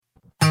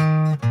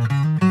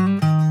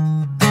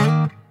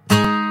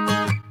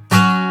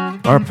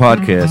Our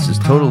podcast is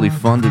totally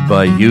funded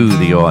by you,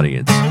 the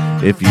audience.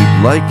 If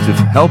you'd like to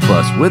help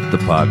us with the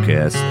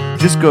podcast,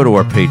 just go to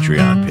our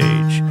Patreon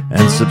page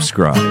and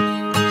subscribe.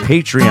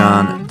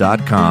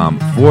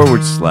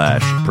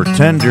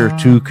 Patreon.com/Pretender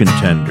to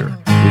Contender.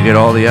 You get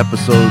all the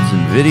episodes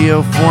in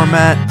video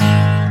format,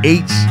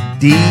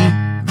 HD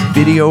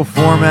video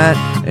format,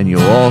 and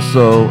you'll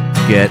also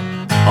get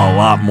a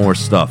lot more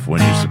stuff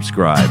when you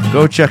subscribe.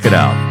 Go check it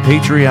out.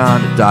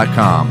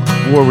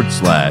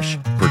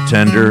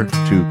 Patreon.com/Pretender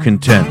to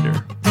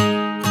Contender.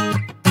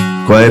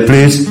 Quiet,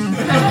 please.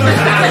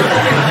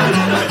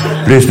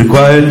 Please be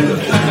quiet.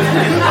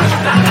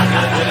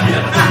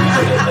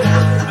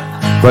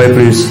 Quiet,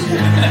 please.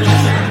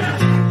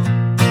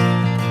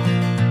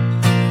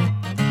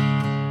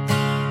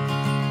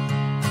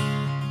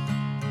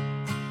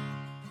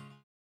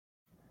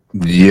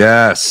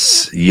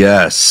 Yes.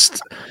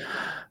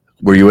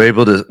 Were you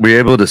able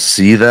to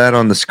see that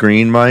on the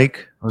screen,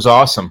 Mike? It was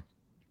awesome.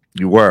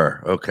 You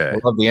were? Okay. I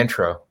love the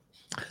intro.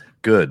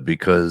 Good,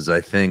 because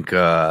I think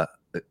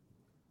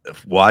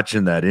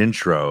watching that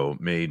intro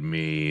made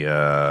me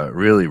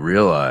really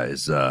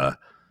realize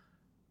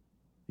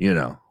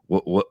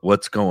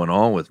what's going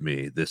on with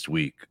me this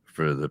week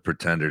for the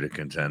Pretender to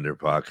Contender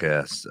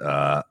podcast.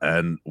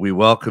 And we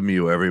welcome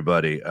you,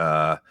 everybody.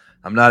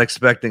 I'm not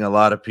expecting a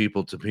lot of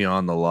people to be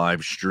on the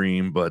live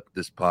stream, but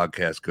this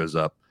podcast goes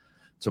up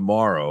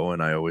tomorrow,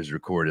 and I always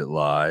record it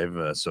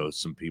live, so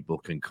some people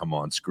can come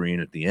on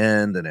screen at the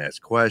end and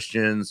ask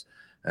questions.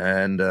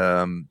 And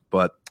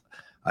but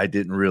I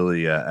didn't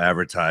really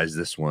advertise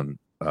this one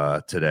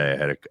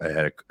today. I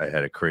had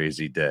a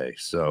crazy day,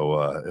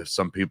 so if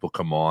some people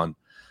come on,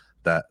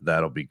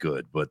 that'll be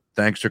good. But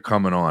thanks for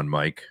coming on,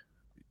 Mike.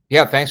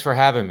 Yeah, thanks for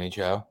having me,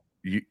 Joe.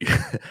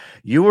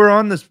 You were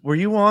on this? Were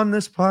you on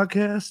this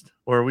podcast,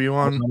 or were you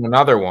on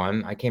another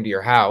one? I came to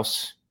your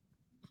house,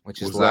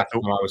 which is the last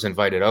time I was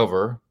invited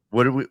over.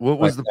 What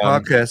was the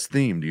podcast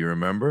theme? Do you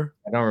remember?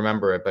 I don't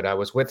remember it, but I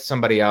was with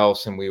somebody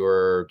else, and we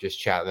were just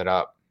chatting it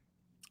up.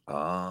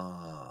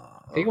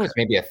 I think it was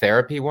maybe a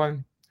therapy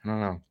one. I don't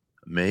know.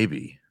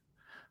 Maybe.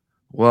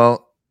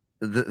 Well,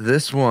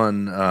 this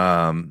one.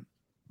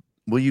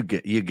 Well, you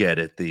get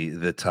it,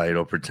 the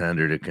title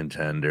Pretender to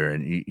Contender,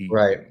 and you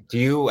right. Do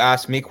you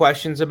ask me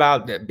questions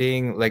about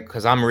being like,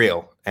 because I'm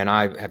real and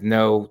I have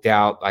no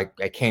doubt I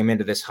came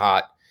into this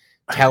hot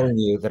telling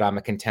you that I'm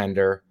a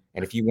contender,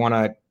 and if you want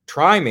to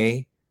try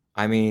me,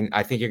 I mean,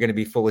 I think you're going to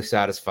be fully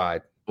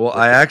satisfied. Well,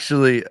 I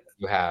actually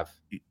you have.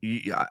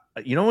 You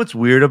know what's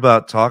weird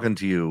about talking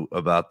to you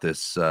about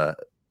this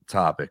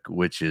topic,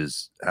 which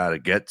is how to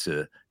get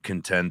to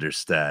contender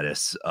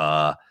status.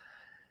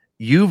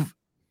 You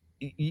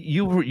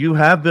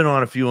have been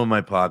on a few of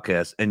my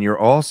podcasts, and you're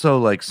also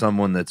like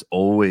someone that's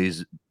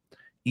always,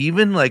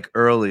 even like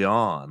early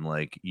on,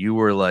 like you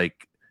were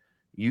like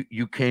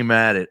you came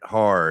at it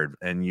hard,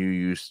 and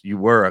you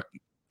were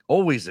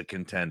always a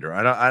contender.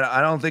 I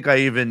don't think I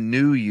even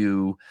knew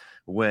you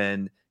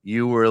when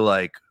you were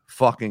like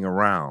fucking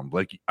around.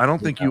 Like I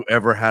don't think you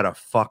ever had a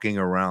fucking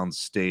around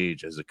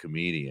stage as a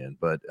comedian,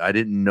 but I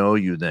didn't know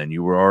you then.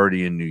 You were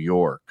already in New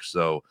York,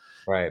 so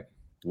right.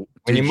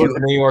 When you move to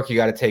New York, you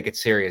got to take it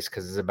serious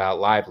because it's about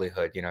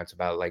livelihood. You know, it's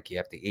about like you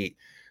have to eat.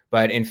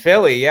 But in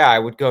Philly, yeah, I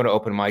would go to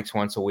open mics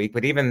once a week.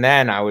 But even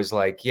then, I was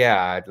like,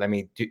 yeah, let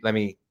me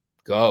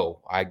go.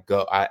 I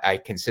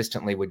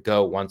consistently would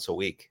go once a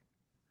week.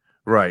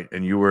 Right,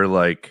 and you were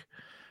like,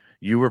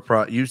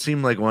 you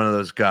seemed like one of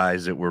those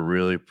guys that were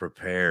really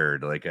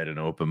prepared, like at an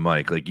open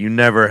mic. Like you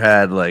never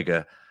had like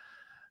a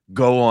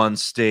go on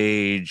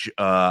stage,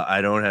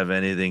 I don't have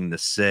anything to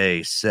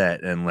say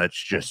set, and let's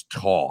just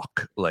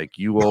talk. Like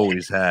you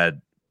always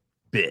had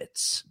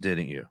bits,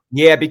 didn't you?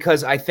 Yeah,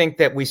 because I think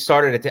that we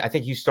started I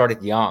think you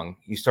started young.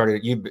 You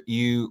started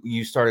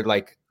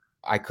like,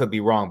 I could be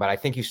wrong, but I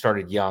think you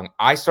started young.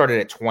 I started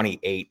at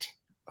 28.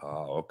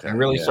 Oh, okay. I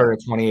really started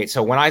at 28.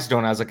 So when I was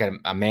doing it, I was like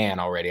a man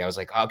already. I was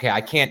like, okay, I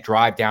can't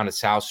drive down to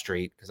South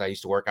Street because I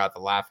used to work out at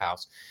the Laugh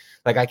House.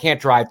 Like I can't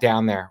drive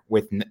down there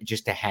with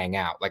just to hang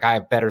out. Like I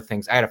have better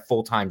things. I had a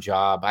full-time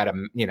job. I had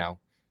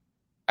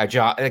a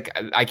job. Like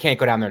I can't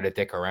go down there to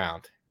dick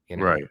around. You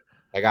know? Right.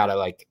 I gotta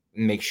like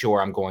make sure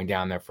I'm going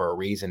down there for a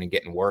reason and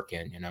getting work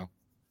in. You know.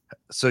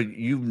 So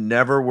you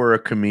never were a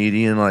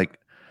comedian. Like,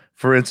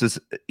 for instance,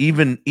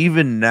 even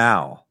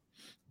now,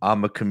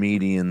 I'm a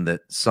comedian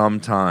that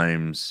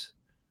sometimes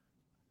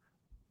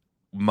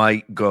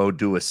might go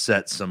do a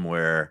set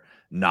somewhere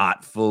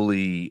not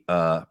fully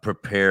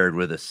prepared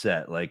with a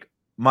set. Like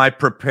my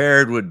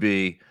prepared would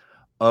be,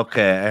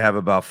 okay, I have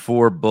about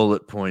 4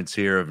 bullet points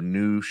here of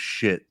new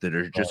shit that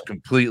are just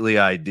completely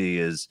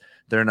ideas.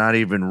 They're not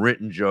even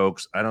written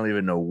jokes. I don't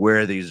even know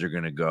where these are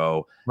going to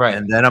go. Right.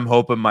 And then I'm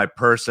hoping my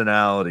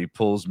personality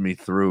pulls me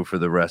through for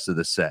the rest of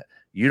the set.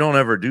 You don't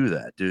ever do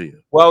that, do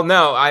you? Well,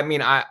 no, I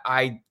mean,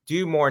 I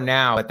do more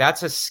now, but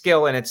that's a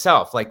skill in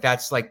itself. Like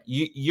that's like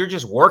you're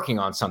just working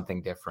on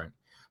something different.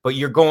 But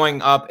you're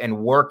going up and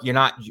work. You're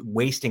not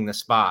wasting the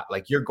spot.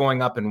 Like you're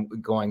going up and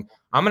going,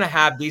 I'm going to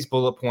have these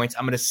bullet points.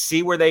 I'm going to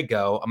see where they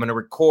go. I'm going to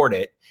record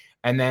it.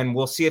 and then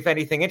we'll see if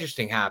anything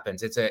interesting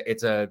happens. It's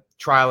a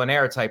trial and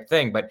error type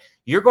thing, but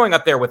you're going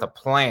up there with a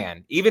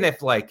plan, even if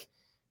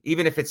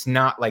it's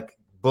not like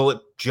bullet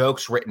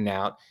jokes written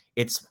out,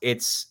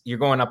 you're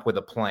going up with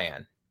a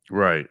plan.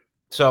 Right.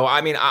 So,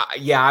 I mean,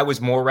 I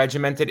was more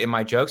regimented in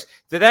my jokes.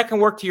 That can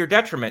work to your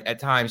detriment at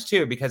times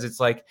too, because it's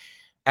like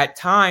at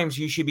times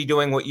you should be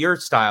doing what your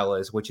style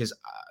is, which is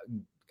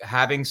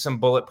having some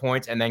bullet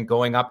points and then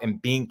going up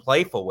and being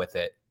playful with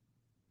it.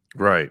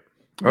 Right.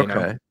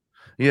 Okay.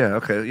 Yeah.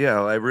 Okay.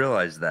 Yeah. I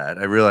realize that.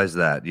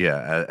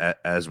 Yeah.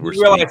 As we're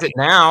realize it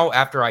now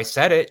after I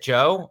said it,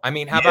 Joe. I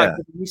mean, how about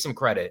giving me some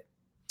credit?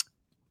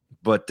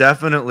 But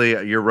definitely,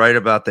 you're right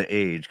about the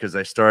age, because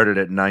I started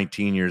at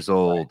 19 years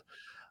old.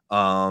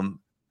 Right.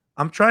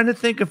 I'm trying to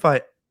think if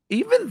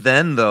even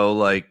then though,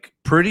 like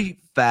pretty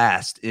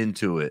fast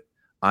into it,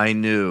 I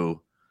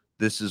knew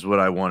this is what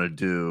I want to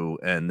do,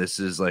 and this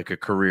is like a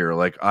career.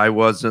 Like I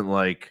wasn't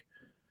like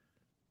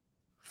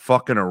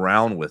fucking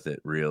around with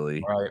it,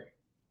 really. Right.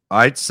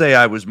 I'd say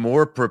I was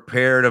more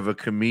prepared of a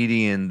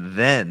comedian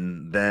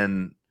then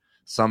than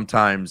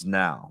sometimes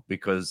now,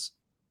 because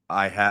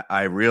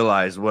I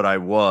realized what I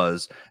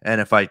was, and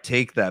if I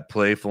take that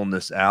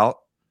playfulness out,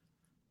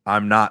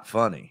 I'm not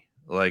funny.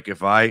 Like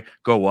if I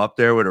go up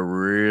there with a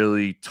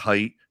really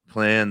tight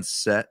plan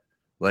set,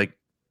 like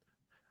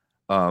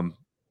well,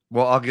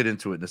 I'll get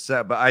into it in a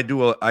sec, but I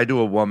do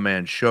a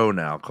one-man show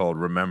now called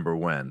Remember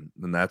When,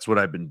 and that's what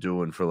I've been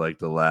doing for like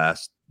the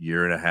last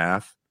year and a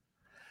half.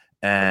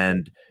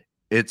 And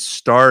it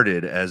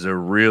started as a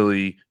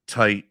really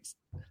tight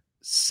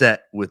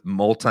set with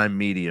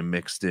multimedia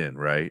mixed in,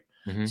 right?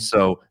 Mm-hmm.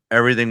 So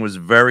everything was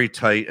very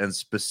tight and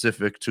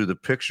specific to the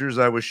pictures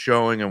I was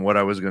showing and what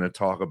I was going to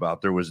talk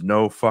about. There was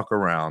no fuck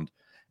around.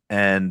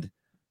 And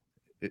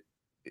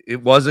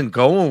it wasn't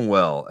going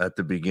well at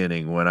the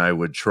beginning when I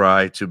would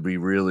try to be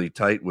really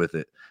tight with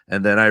it.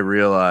 And then I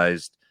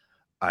realized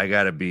I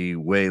got to be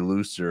way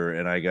looser,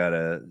 and I got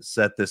to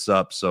set this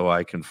up so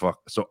I can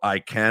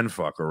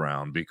fuck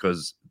around,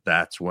 because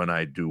that's when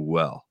I do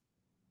well.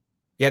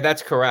 Yeah,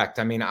 that's correct.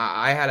 I mean,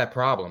 I had a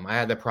problem. I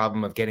had the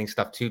problem of getting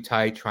stuff too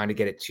tight, trying to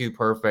get it too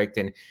perfect,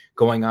 and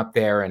going up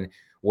there and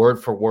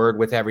word for word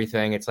with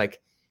everything. It's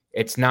like,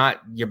 it's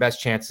not your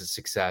best chance of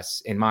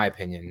success, in my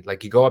opinion.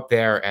 Like you go up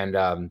there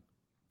and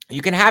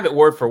you can have it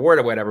word for word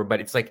or whatever, but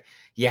it's like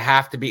you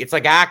have to be, it's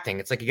like acting.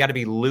 It's like you got to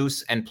be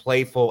loose and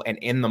playful and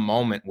in the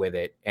moment with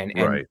it. And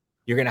right.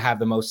 You're going to have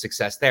the most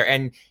success there.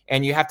 And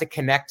you have to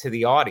connect to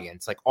the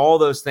audience. Like all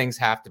those things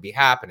have to be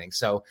happening.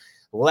 So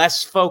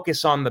less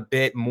focus on the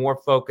bit, more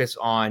focus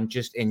on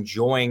just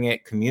enjoying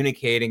it,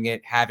 communicating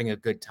it, having a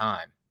good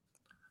time.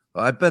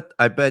 I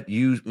bet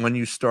you, when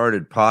you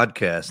started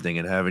podcasting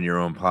and having your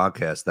own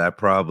podcast, that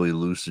probably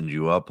loosened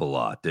you up a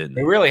lot, didn't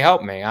it? It really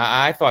helped me.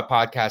 I thought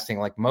podcasting,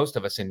 like most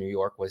of us in New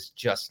York, was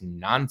just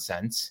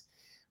nonsense.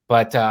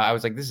 But I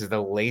was like, this is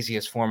the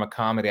laziest form of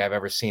comedy I've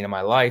ever seen in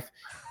my life.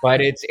 But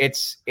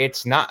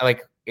it's not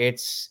like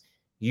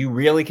you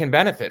really can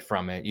benefit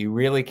from it. You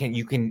really can,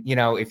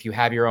 if you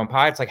have your own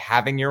pod, it's like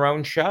having your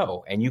own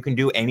show, and you can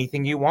do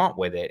anything you want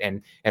with it.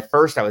 And at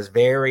first I was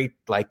very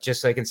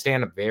just like in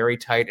stand up, very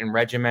tight and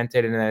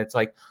regimented. And then it's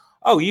like,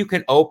 oh, you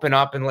can open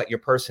up and let your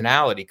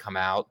personality come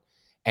out.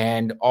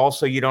 And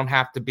also you don't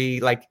have to be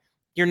like,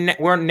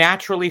 we're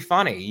naturally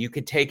funny. You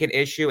could take an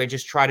issue and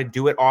just try to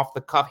do it off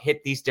the cuff,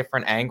 hit these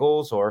different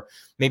angles, or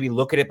maybe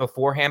look at it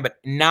beforehand, but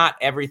not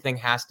everything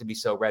has to be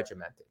so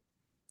regimented.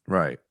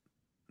 Right.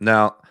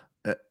 Now,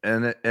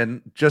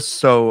 and just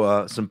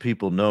so some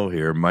people know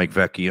here, Mike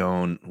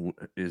Vecchione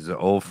is an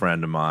old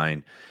friend of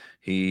mine.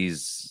 I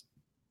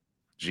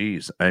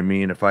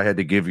mean, if I had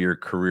to give your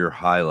career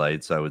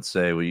highlights, I would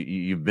say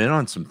you've been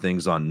on some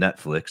things on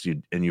Netflix,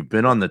 you've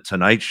been on the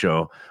Tonight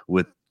Show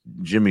with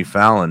Jimmy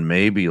Fallon,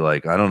 maybe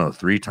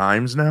 3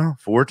 times now,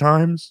 4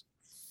 times.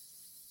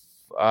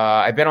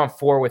 I've been on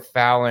 4 with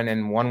Fallon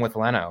and 1 with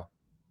Leno.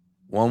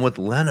 One with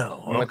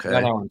Leno. One with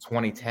Leno in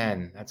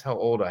 2010. That's how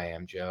old I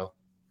am, Joe.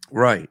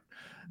 Right.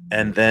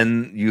 And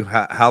then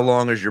how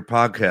long has your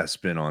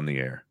podcast been on the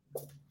air?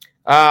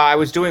 I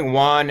was doing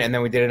 1, and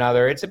then we did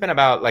another. It's been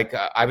about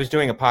I was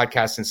doing a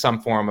podcast in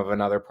some form of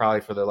another, probably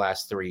for the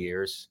last 3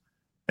 years.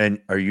 And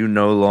are you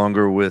no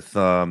longer with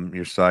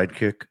your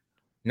sidekick?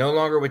 No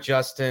longer with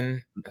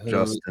Justin.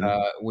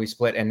 We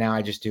split, and now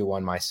I just do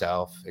one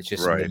myself. It's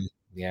just right. Me.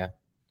 Yeah.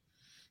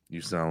 You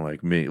sound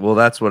like me. Well,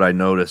 that's what I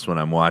noticed when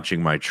I'm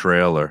watching my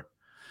trailer.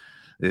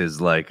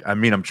 Is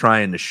I'm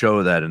trying to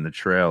show that in the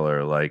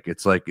trailer.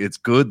 It's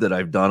good that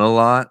I've done a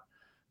lot,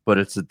 but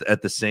it's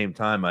at the same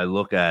time I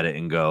look at it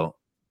and go,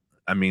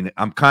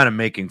 I'm kind of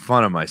making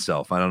fun of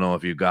myself. I don't know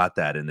if you got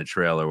that in the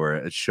trailer where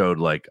it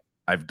showed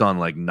I've done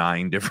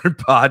 9 different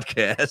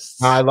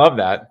podcasts. I love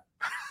that.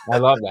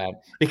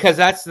 Because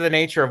that's the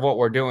nature of what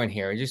we're doing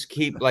here. Just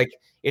keep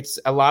it's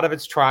a lot of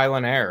it's trial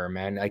and error,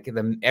 man.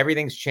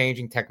 Everything's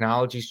changing,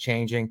 technology's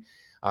changing.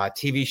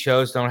 TV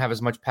shows don't have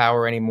as much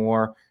power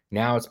anymore.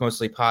 Now it's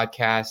mostly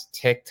podcasts,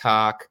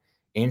 TikTok,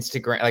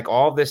 Instagram,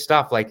 all this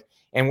stuff.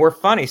 And we're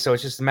funny, so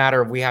it's just a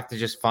matter of we have to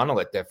just funnel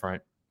it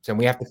different. And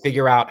we have to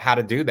figure out how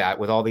to do that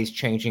with all these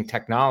changing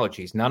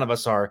technologies. None of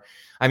us are,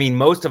 I mean,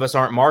 most of us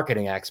aren't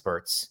marketing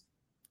experts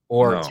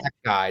or tech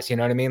guys, you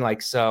know what I mean?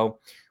 Like, so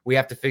we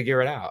have to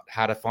figure it out,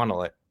 how to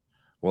funnel it.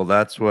 Well,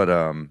 that's what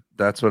I'm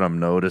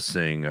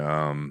noticing.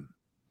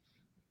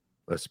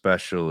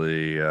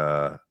 Especially,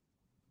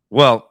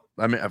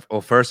 I mean,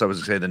 first I was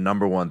gonna say the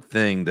number one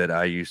thing that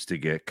I used to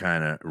get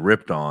kind of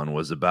ripped on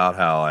was about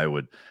how I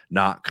would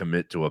not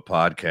commit to a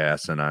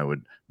podcast and I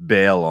would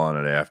bail on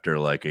it after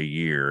like a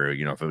year.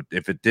 You know,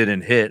 if it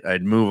didn't hit,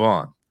 I'd move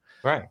on.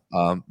 Right.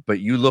 But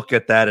you look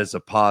at that as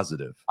a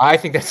positive. I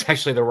think that's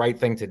actually the right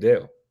thing to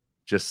do.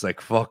 Just like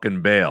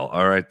fucking bail.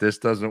 All right, this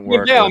doesn't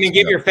work. Yeah, I mean,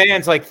 give your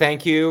fans like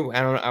thank you,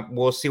 and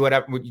we'll see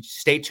whatever.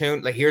 Stay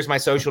tuned. Like, here's my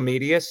social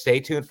media. Stay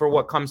tuned for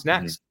what comes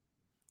next.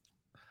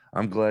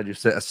 I'm glad you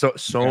said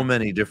so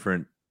many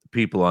different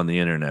people on the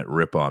internet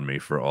rip on me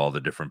for all the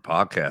different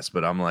podcasts,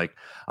 but I'm like,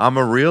 I'm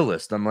a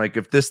realist. I'm like,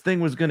 if this thing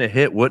was going to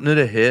hit, wouldn't it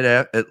have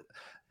hit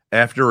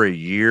after a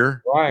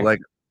year? Right. Like,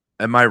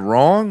 am I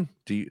wrong?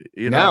 Do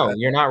you know? No,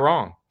 you're not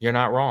wrong. You're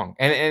not wrong.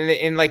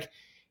 And like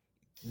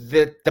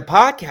the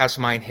podcast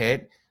might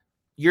hit,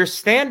 your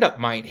stand-up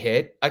might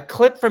hit, a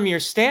clip from your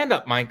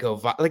stand-up might go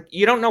like,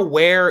 you don't know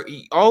where.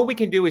 All we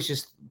can do is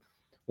just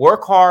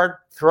work hard,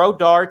 throw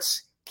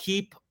darts,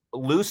 keep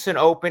loose and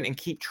open, and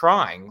keep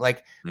trying.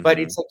 Like, but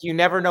it's like you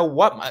never know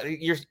what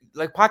your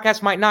like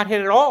podcast might not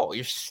hit at all.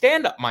 Your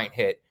stand-up might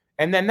hit,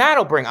 and then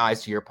that'll bring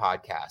eyes to your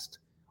podcast.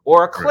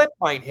 Or a clip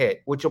might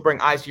hit, which will bring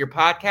eyes to your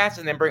podcast,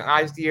 and then bring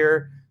eyes to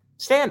your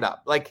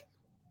stand-up. Like,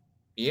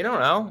 you don't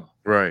know.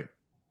 Right.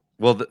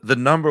 Well, the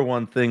number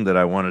one thing that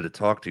I wanted to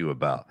talk to you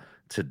about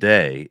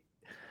today,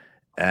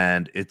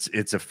 and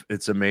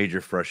it's a major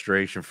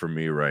frustration for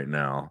me right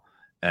now,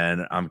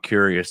 and I'm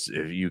curious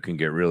if you can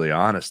get really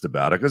honest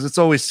about it, because it's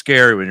always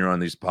scary when you're on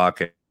these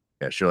podcasts.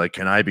 You're like,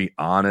 can I be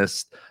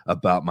honest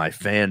about my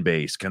fan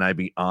base? Can I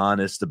be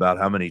honest about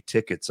how many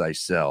tickets I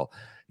sell?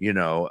 You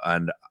know,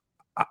 and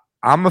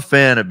I'm a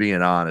fan of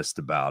being honest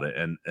about it,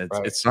 and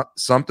it's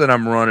something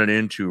I'm running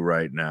into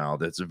right now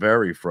that's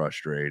very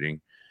frustrating,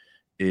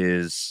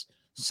 is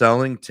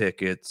selling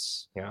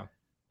tickets. Yeah.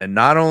 And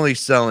not only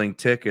selling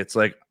tickets,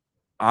 like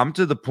I'm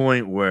to the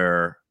point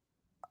where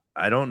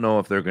I don't know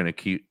if they're going to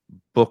keep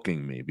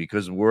booking me,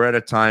 because we're at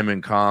a time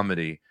in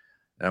comedy.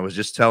 And I was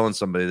just telling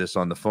somebody this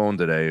on the phone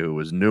today who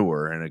was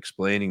newer, and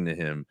explaining to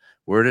him,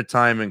 we're at a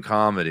time in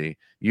comedy.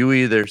 You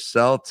either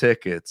sell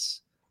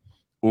tickets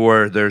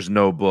or there's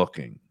no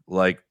booking.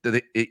 Like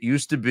it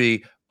used to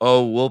be,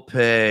 oh, we'll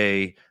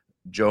pay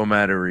Joe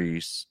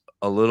Matarese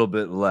a little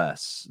bit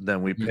less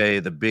than we pay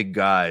the big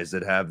guys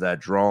that have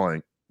that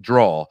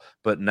draw.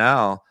 But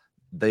now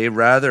they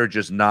rather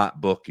just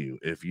not book you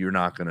if you're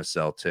not going to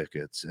sell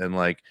tickets. And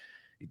like,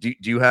 do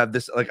you have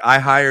this? Like, I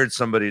hired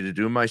somebody to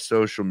do my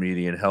social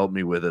media and help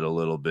me with it a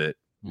little bit,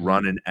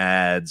 running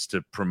ads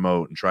to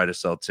promote and try to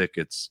sell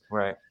tickets.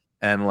 Right.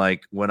 And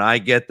like, when I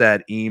get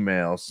that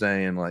email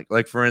saying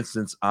like for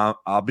instance,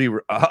 I'll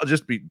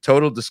just be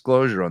total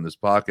disclosure on this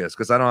podcast,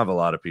 because I don't have a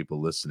lot of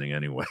people listening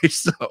anyway,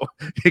 so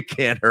it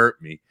can't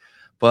hurt me.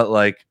 But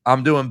like,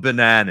 I'm doing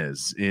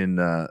Bananas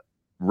in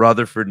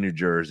Rutherford, New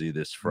Jersey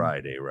this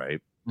Friday, right?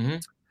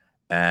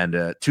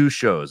 And 2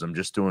 shows. I'm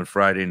just doing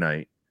Friday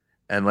night.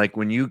 And like,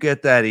 when you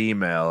get that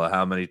email of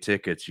how many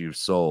tickets you've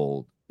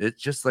sold,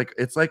 it's just like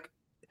it's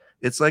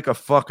like a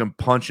fucking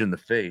punch in the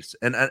face.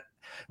 And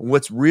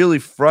what's really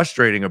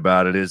frustrating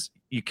about it is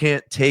you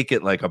can't take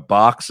it like a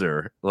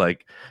boxer.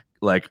 Like,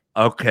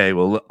 okay,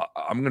 well,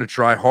 I'm going to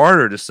try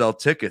harder to sell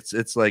tickets.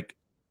 It's like,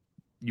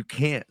 you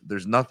can't.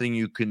 There's nothing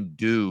you can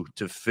do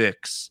to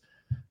fix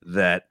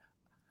that.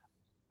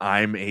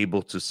 I'm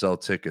able to sell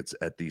tickets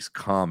at these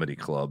comedy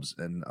clubs,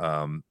 and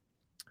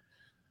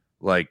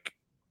like,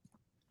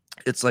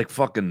 it's like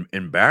fucking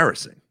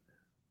embarrassing.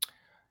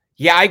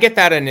 Yeah, I get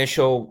that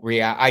initial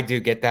I do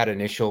get that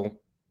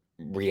initial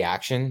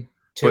reaction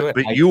to it.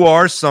 But you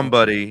are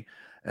somebody,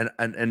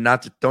 and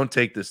not to, don't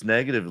take this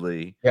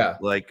negatively. Yeah.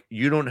 Like,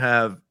 you don't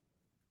have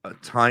a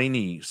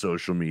tiny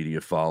social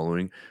media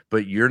following,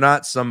 but you're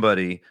not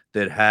somebody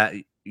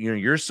that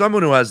you're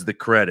someone who has the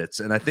credits,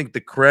 and I think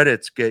the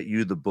credits get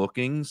you the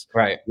bookings.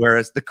 Right.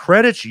 Whereas the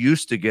credits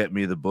used to get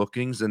me the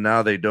bookings, and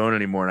now they don't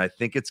anymore. And I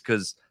think it's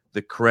because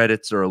the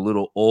credits are a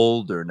little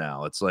older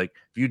now. It's like,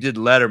 if you did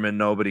Letterman,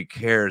 nobody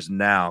cares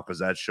now because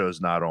that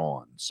show's not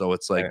on. So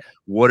it's like,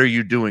 what are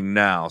you doing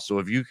now? So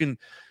if you can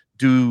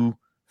do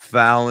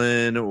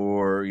Fallon,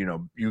 or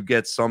you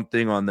get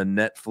something on the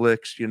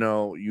Netflix,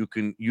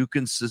 you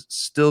can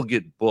still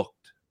get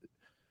booked.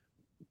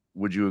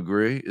 Would you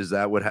agree? Is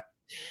that what?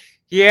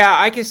 Yeah,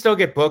 I can still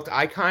get booked.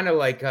 I kind of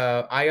like.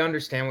 I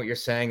understand what you're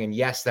saying, and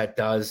yes, that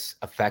does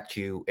affect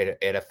you.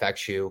 It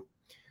affects you.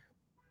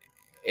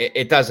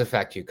 It does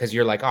affect you, because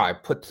you're like, oh, I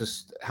put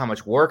this, how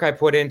much work I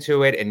put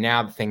into it, and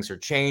now things are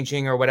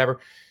changing or whatever.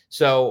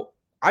 So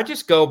I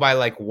just go by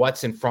like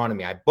what's in front of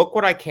me. I book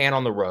what I can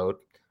on the road.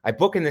 I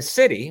book in the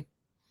city,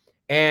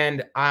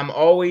 and I'm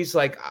always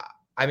like,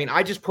 I mean,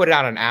 I just put it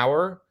out an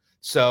hour.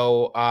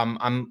 So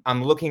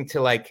I'm looking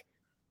to like,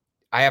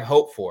 I have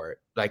hope for it.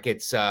 Like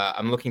it's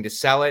I'm looking to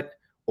sell it,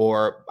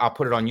 or I'll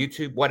put it on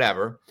YouTube,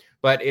 whatever.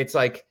 But it's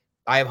like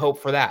I have hope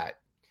for that.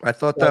 I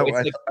thought So that it's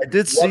like I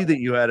did see what that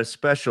you had a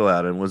special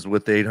out and was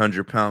with the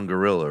 800-pound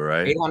gorilla,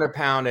 right? 800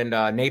 pound and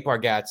Nate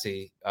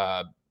Bargatze,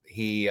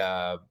 he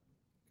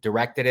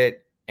directed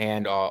it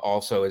and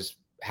also is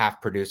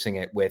half producing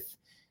it with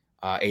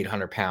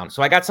 800 pounds.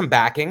 So I got some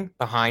backing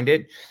behind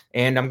it,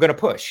 and I'm going to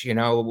push. You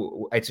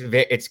know,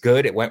 it's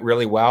good. It went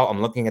really well.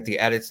 I'm looking at the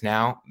edits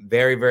now.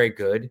 Very, very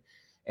good.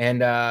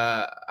 And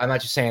I'm not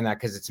just saying that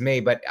because it's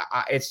me, but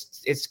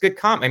it's good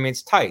I mean,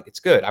 it's tight. It's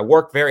good. I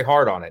worked very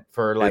hard on it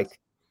for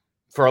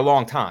a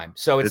long time.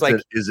 So it's like,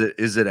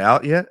 is it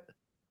out yet?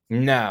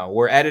 no,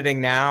 we're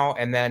editing now.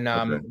 And then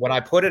Okay. when I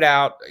put it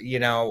out, you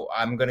know,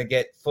 I'm going to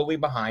get fully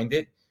behind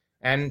it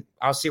and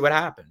I'll see what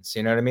happens.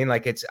 You know what I mean?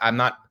 Like I'm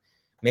not,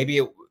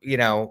 maybe, you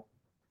know,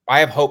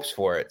 I have hopes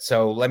for it.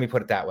 So let me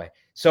put it that way.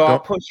 So I'll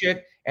push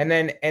it and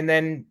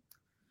then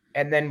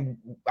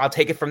I'll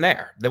take it from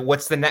there.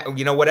 What's the next,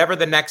 you know, whatever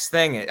the next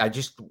thing, I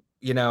just,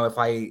 you know, if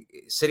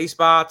city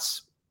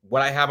spots,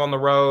 what I have on the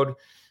road,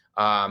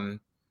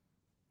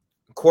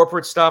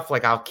 corporate stuff,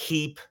 like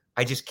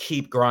I just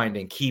keep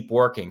grinding, keep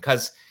working.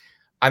 Cause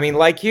I mean,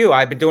 like you,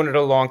 I've been doing it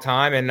a long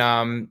time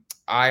and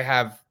I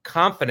have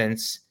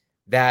confidence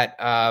that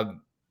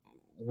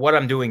what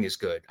I'm doing is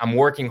good. I'm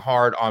working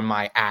hard on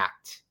my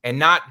act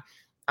and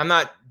I'm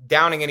not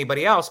downing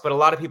anybody else, but a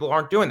lot of people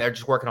aren't doing that. They're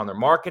just working on their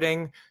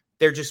marketing.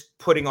 They're just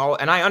putting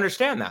and I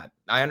understand that.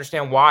 I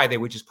understand why they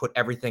would just put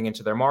everything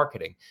into their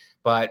marketing,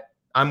 but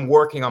I'm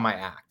working on my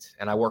act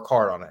and I work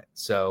hard on it.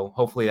 So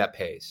hopefully that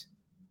pays.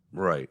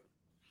 Right.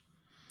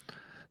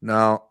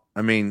 Now,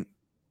 I mean,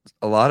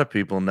 a lot of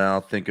people now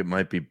think it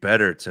might be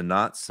better to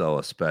not sell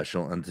a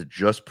special and to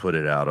just put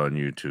it out on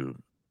YouTube.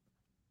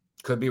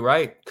 Could be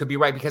right. Could be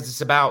right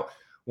because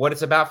what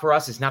it's about for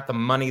us is not the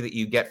money that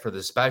you get for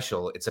the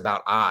special. It's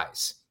about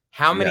eyes.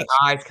 How many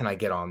eyes can I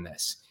get on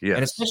this? Yes.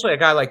 And especially a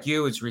guy like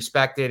you is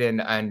respected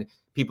and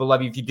people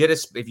love you. If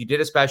you did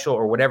a special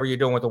or whatever you're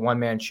doing with a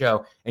one-man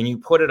show and you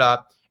put it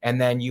up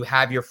and then you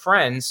have your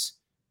friends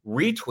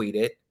retweet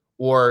it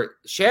or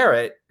share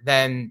it,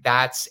 then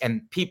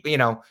and people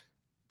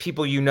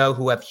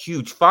who have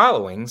huge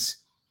followings,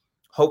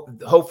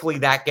 hopefully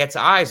that gets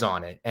eyes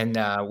on it and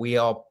we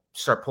all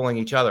start pulling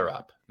each other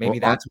up. Maybe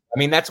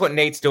that's what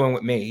Nate's doing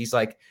with me. He's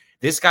like,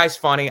 this guy's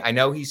funny. I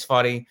know he's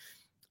funny.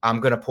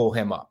 I'm going to pull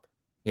him up.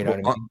 You know what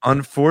I mean?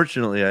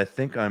 Unfortunately, I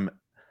think I'm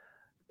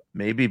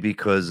maybe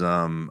because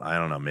I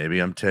don't know, maybe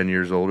I'm 10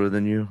 years older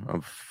than you.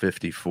 I'm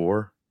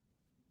 54.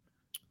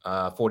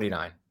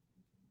 49.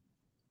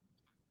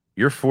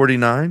 You're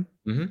 49?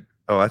 Mm-hmm.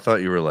 Oh, I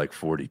thought you were like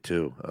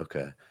 42.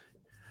 Okay.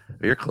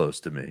 You're close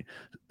to me.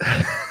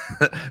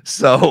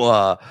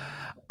 So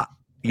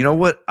you know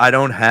what I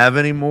don't have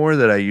anymore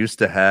that I used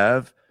to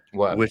have?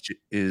 What? Which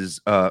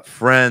is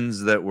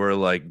friends that were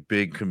like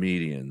big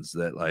comedians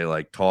that I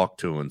like talk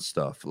to and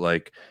stuff.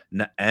 Like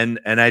and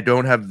I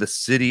don't have the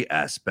city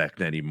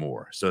aspect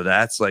anymore. So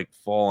that's like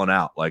fallen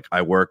out. Like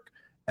I work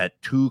at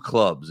 2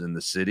 clubs in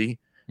the city.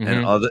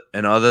 Mm-hmm.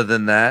 And other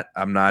than that,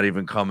 I'm not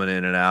even coming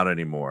in and out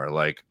anymore.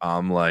 Like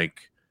I'm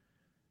like,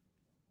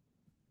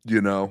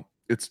 you know,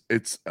 it's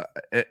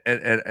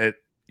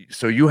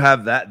so you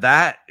have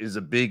that is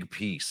a big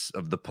piece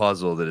of the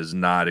puzzle that is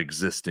not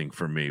existing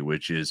for me,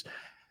 which is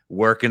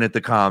working at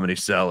the Comedy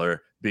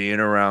Cellar, being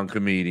around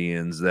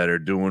comedians that are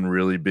doing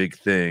really big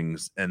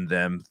things and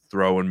them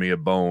throwing me a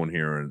bone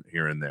here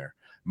and there.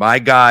 My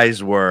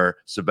guys were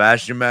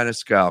Sebastian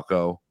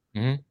Maniscalco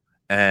mm-hmm.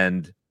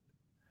 and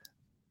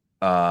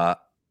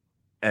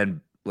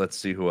let's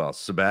see who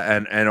else.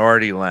 And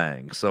Artie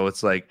Lang. So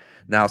it's like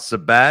now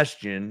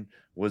Sebastian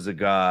was a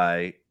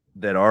guy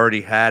that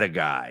already had a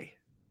guy.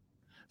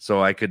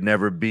 So I could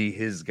never be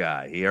his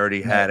guy. He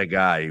already had a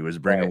guy he was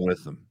bringing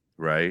with him,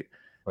 right?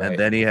 And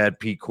then he had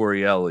Pete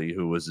Corielli,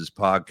 who was his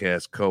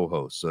podcast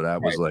co-host. So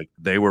that was like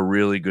they were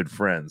really good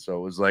friends. So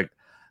it was like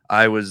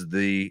I was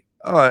the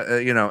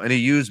and he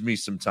used me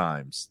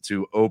sometimes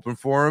to open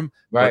for him,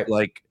 but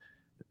like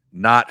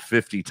not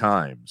 50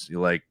 times. You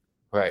like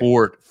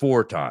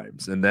four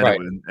times, and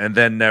then and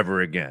then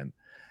never again.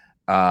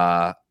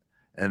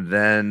 And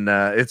then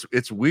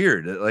it's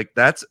weird. Like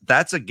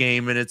that's a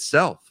game in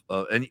itself.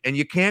 And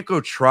you can't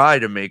go try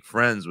to make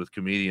friends with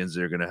comedians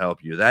that are going to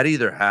help you. That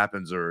either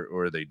happens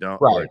or they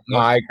don't. Right. No,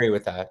 I agree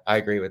with that.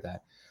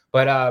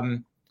 But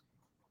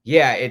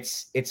yeah,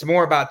 it's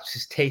more about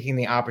just taking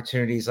the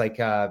opportunities. Like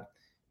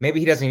maybe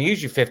he doesn't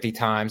use you 50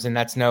 times, and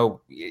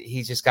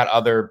he's just got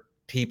other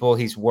people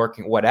he's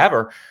working,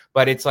 whatever.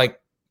 But it's like,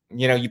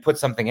 you put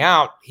something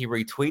out, he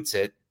retweets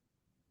it.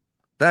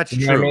 That's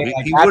true. I mean?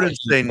 He wouldn't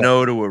say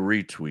no to a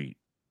retweet.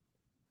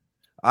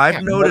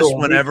 I've noticed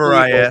whenever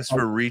I ask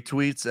for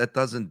retweets, that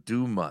doesn't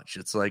do much.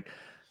 It's like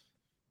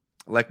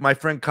my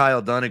friend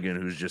Kyle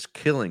Dunnigan, who's just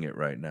killing it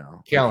right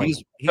now.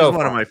 He's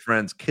one of my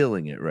friends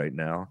killing it right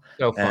now.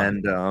 So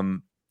fun.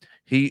 And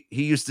he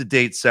used to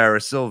date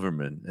Sarah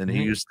Silverman, and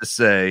he used to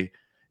say,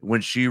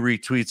 when she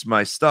retweets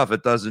my stuff,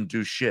 it doesn't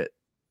do shit.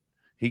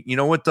 You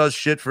know what does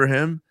shit for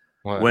him?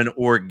 What? when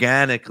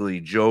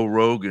organically Joe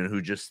Rogan,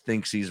 who just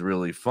thinks he's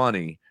really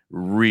funny,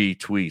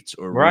 retweets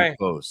or Right.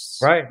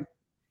 reposts. Right.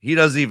 He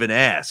doesn't even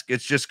ask.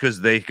 It's just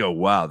because they go,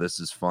 wow, this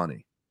is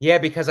funny. Yeah,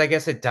 because I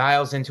guess it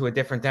dials into a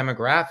different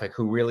demographic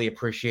who really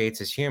appreciates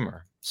his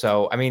humor.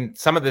 So, I mean,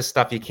 some of this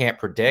stuff you can't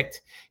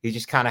predict. You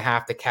just kind of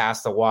have to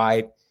cast a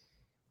wide,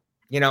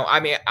 I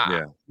mean,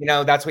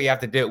 that's what you have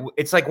to do.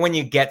 It's like when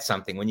you get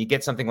something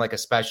like a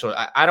special,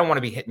 I don't want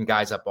to be hitting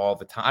guys up all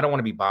the time. I don't want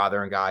to be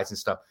bothering guys and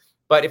stuff.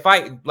 But if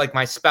I like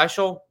my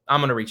special,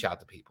 I'm going to reach out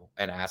to people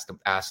and ask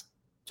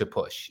to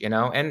push,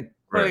 and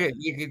Right.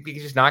 you can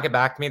just knock it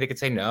back to me. They could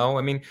say no.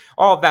 I mean,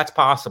 all of that's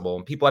possible.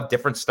 And people have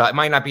different stuff. It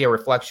might not be a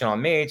reflection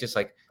on me. Just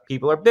like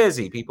people are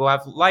busy. People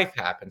have life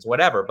happens,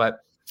 whatever.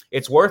 But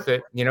it's worth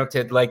it,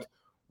 to like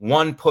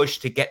one push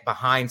to get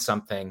behind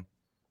something.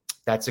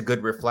 That's a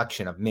good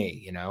reflection of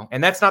me,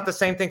 and that's not the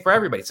same thing for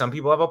everybody. Some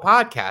people have a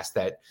podcast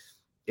that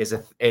is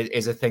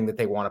a thing that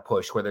they want to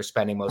push where they're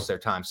spending most of their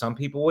time. Some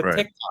people with Right.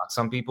 TikTok,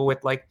 some people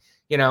with like,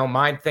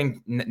 my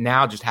thing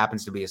now just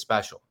happens to be a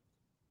special.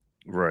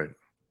 Right.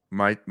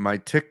 My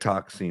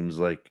TikTok seems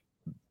like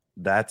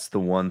that's the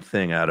one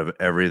thing out of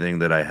everything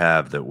that I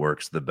have that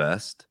works the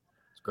best.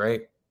 It's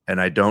great. And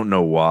I don't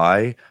know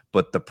why,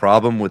 but the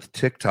problem with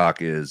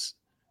TikTok is,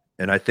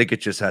 and I think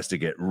it just has to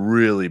get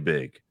really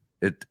big.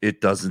 It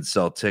doesn't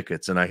sell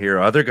tickets. And I hear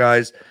other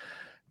guys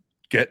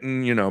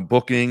getting,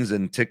 bookings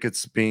and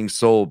tickets being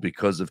sold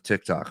because of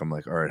TikTok. I'm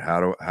like, all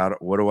right,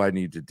 what do I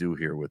need to do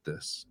here with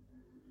this?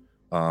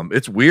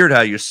 It's weird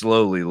how you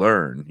slowly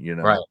learn,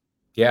 Right.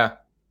 Yeah.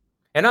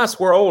 And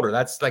we're older.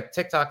 That's like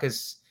TikTok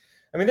is,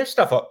 I mean, there's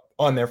stuff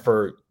on there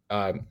for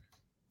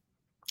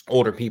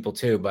older people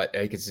too, but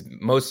it's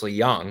mostly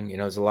young,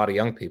 there's a lot of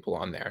young people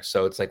on there.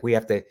 So it's like we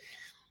have to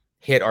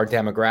hit our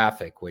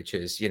demographic, which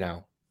is,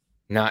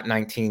 not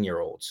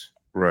 19-year-olds.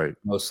 Right.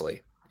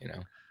 Mostly,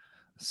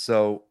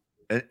 So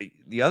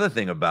the other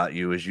thing about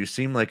you is you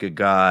seem like a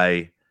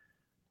guy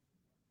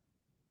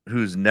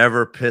who's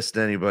never pissed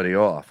anybody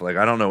off. Like,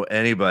 I don't know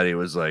anybody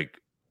was like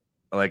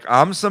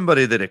I'm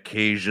somebody that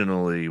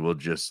occasionally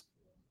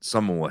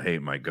someone will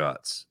hate my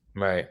guts.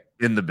 Right.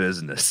 In the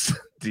business.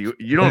 You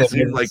don't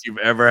seem like you've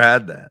ever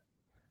had that.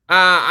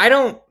 I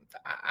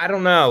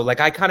don't know. Like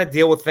I kind of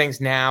deal with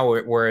things now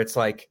where it's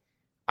like,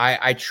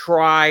 I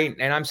try,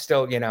 and I'm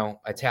still,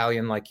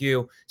 Italian like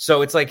you.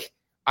 So it's like,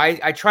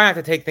 I try not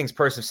to take things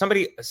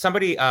personally. If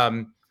somebody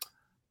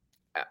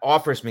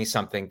offers me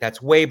something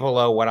that's way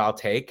below what I'll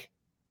take,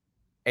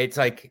 it's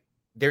like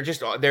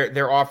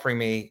they're offering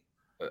me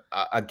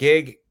a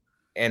gig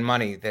and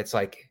money that's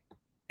like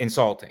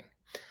insulting.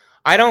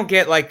 I don't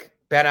get like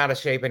bent out of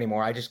shape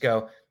anymore. I just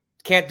go,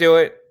 can't do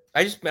it.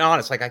 I just been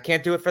honest, like I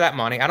can't do it for that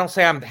money. I don't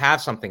say I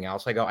have something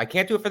else. I go, I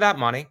can't do it for that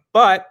money,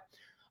 but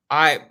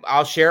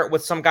I'll share it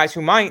with some guys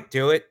who might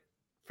do it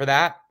for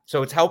that.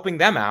 So it's helping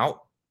them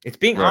out. It's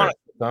being honest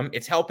with them.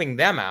 It's helping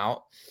them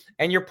out.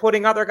 And you're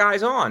putting other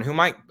guys on who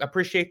might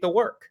appreciate the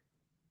work.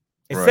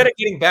 Instead of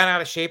getting bent out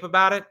of shape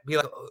about it, be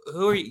like,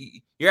 who are you?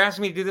 You're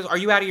asking me to do this? Are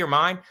you out of your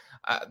mind?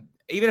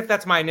 Even if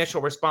that's my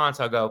initial response,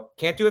 I'll go,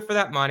 can't do it for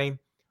that money.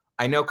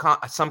 I know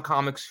some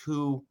comics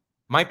who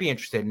might be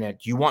interested in it.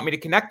 Do you want me to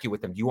connect you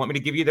with them? Do you want me to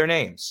give you their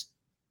names?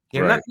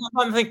 Not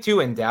nothing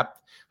too in depth,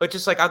 but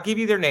just like I'll give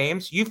you their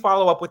names. You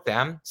follow up with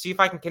them, see if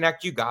I can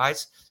connect you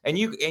guys, and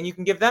you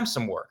can give them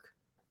some work.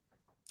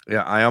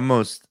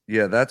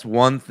 Yeah, that's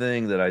one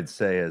thing that I'd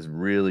say has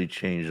really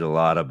changed a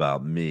lot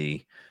about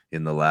me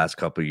in the last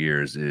couple of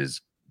years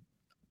is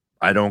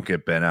I don't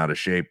get bent out of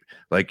shape.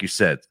 Like you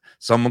said,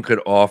 someone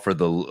could offer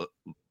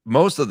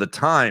most of the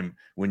time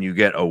when you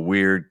get a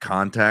weird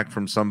contact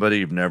from somebody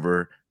you've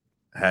never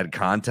had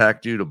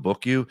contact you to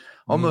book you,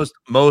 almost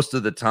most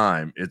of the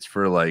time it's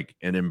for like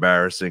an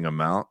embarrassing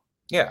amount.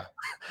 Yeah.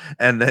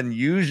 And then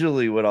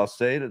usually what I'll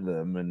say to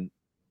them, and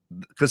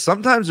because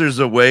sometimes there's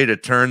a way to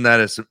turn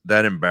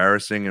that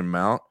embarrassing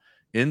amount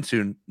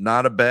into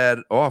not a bad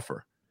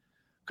offer.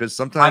 Because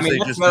sometimes they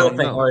just don't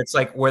know. Where it's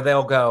like where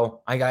they'll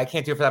go, I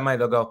can't do it for that money.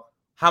 They'll go,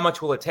 how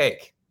much will it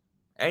take?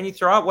 And you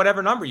throw out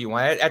whatever number you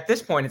want. At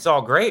this point, it's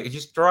all great. You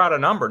just throw out a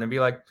number and be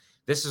like,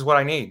 this is what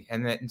I need.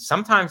 And then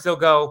sometimes they'll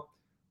go,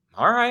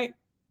 all right.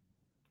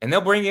 And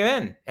they'll bring you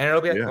in. And it'll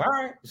be like, all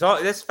right.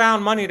 So this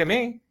found money to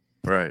me.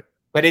 Right.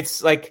 But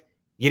it's like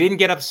you didn't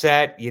get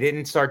upset. You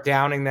didn't start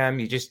downing them.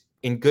 You just,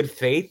 in good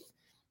faith,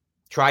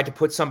 tried to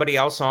put somebody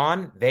else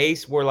on. They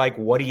were like,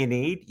 what do you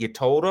need? You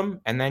told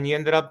them. And then you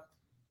ended up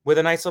with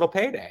a nice little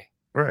payday.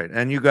 Right.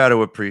 And you got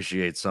to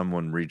appreciate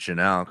someone reaching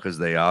out because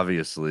they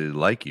obviously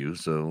like you.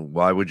 So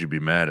why would you be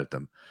mad at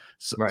them?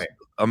 So, right.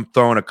 I'm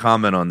throwing a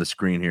comment on the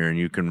screen here and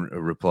you can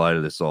reply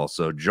to this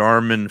also.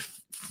 Jarman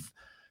Fam.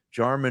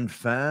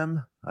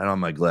 I don't have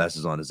my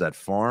glasses on. Is that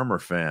Farm or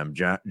Fam?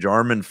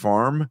 Jarman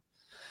Farm.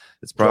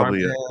 It's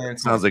probably it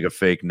sounds like a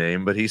fake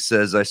name, but he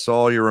says, I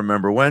saw your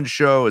Remember When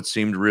show. It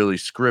seemed really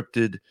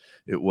scripted.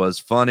 It was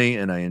funny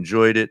and I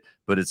enjoyed it,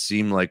 but it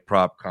seemed like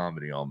prop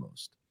comedy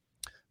almost.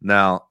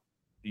 Now,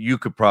 you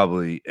could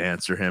probably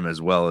answer him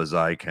as well as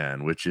I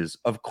can, which is,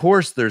 of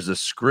course, there's a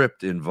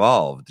script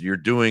involved. You're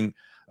doing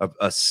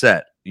a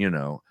set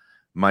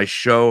my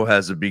show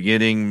has a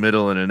beginning,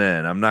 middle, and an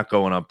end. I'm not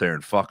going up there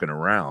and fucking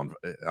around.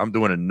 I'm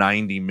doing a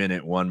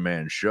 90-minute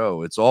one-man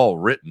show. It's all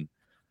written.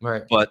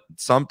 Right. But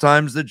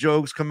sometimes the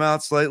jokes come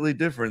out slightly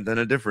different than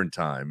a different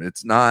time.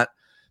 It's not.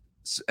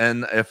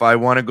 And if I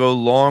want to go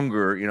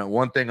longer,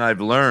 one thing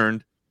I've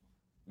learned,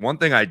 one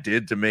thing I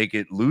did to make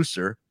it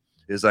looser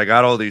is I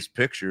got all these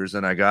pictures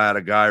and I got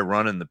a guy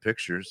running the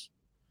pictures.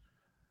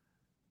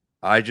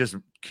 I just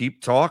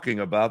keep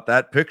talking about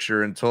that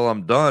picture until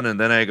I'm done. And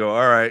then I go,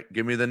 all right,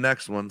 give me the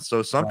next one.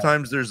 So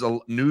sometimes there's a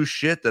new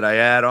shit that I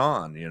add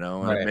on,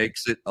 and it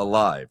makes it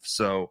alive.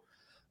 So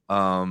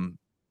to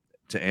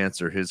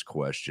answer his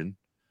question,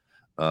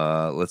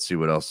 let's see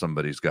what else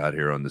somebody's got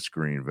here on the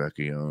screen.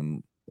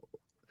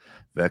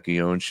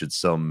 Vecchione should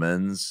sell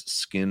men's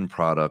skin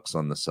products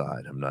on the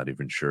side. I'm not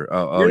even sure.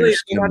 Really, your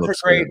skin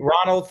looks great. good.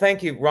 Ronald,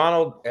 thank you.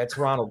 Ronald, that's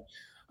Ronald.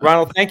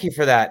 Ronald, thank you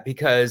for that,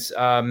 because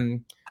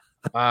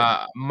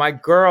my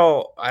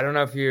girl, I don't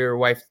know if your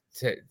wife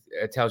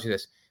tells you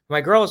this.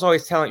 My girl is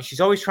always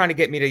she's always trying to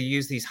get me to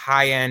use these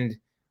high-end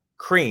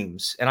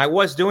creams, and I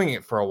was doing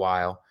it for a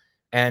while.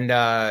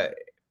 And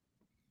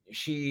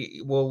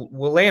she will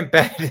lay in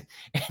bed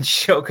and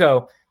she'll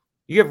go,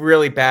 "You have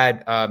really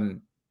bad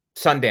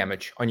sun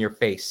damage on your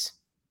face."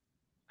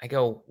 I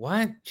go,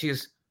 "What?"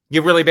 She's,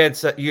 "You have really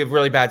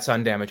bad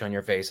sun damage on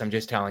your face. I'm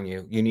just telling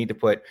you. You need to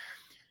put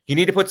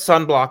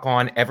sunblock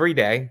on every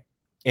day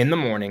in the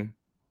morning,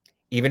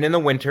 even in the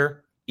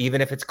winter,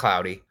 even if it's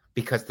cloudy,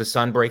 because the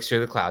sun breaks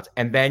through the clouds.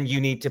 And then you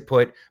need to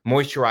put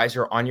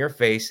moisturizer on your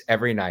face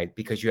every night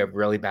because you have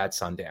really bad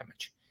sun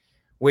damage,"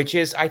 which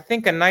is, I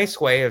think, a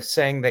nice way of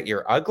saying that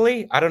you're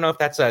ugly. I don't know if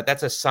that's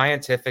a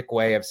scientific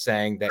way of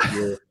saying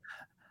that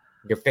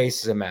your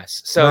face is a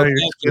mess. So your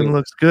skin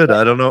looks good.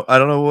 I don't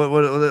know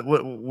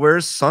what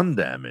where's sun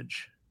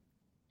damage?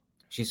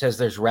 She says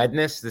there's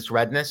redness. This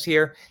redness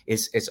here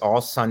it's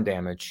all sun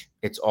damage.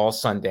 It's all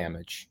sun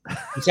damage.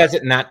 He says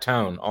it in that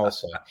tone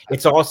also.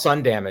 It's all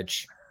sun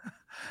damage.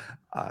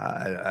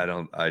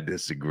 I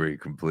disagree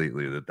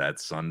completely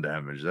that's sun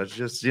damage. That's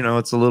just,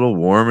 it's a little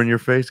warm and your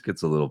face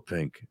gets a little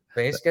pink.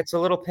 Face gets a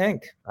little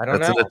pink. I don't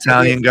know. That's an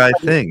Italian guy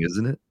thing,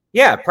 isn't it?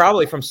 Yeah,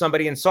 probably from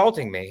somebody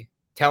insulting me,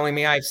 telling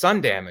me I have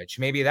sun damage.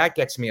 Maybe that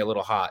gets me a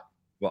little hot.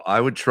 Well,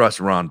 I would trust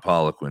Ron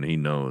Poliquin. He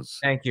knows.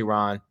 Thank you,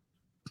 Ron.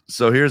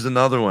 So here's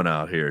another one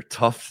out here.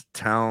 Tough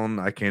Town.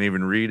 I can't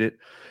even read it.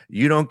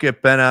 You don't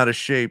get bent out of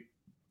shape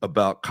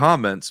about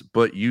comments,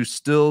 but you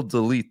still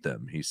delete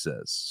them, he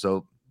says.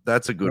 So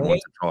that's a good one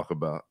to talk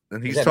about.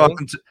 And he's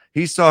talking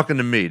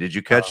to me. Did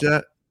you catch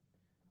that?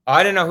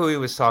 I didn't know who he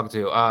was talking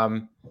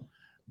to.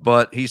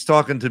 But he's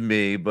talking to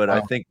me, but I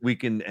think we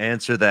can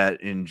answer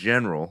that in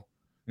general,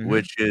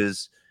 which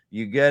is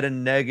you get a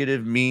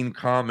negative, mean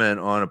comment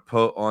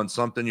on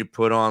something you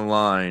put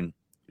online.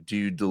 Do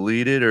you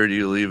delete it or do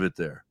you leave it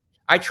there?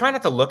 I try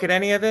not to look at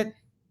any of it.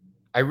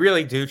 I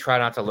really do try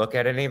not to look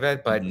at any of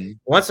it, but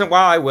once in a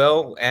while I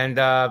will. And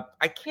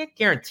I can't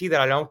guarantee that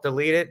I don't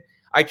delete it.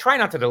 I try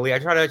not to delete. I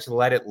try to just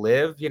let it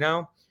live,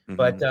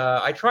 but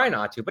I try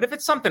not to. But if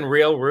it's something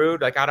real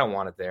rude, like I don't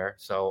want it there.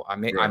 So I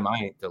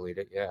might delete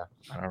it. Yeah.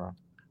 I don't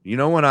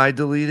know. When I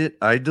delete it,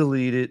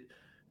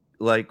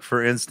 like,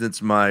 for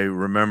instance, my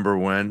Remember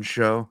When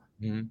show.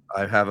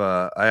 I have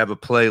a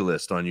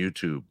playlist on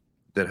YouTube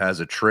that has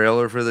a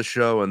trailer for the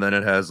show, and then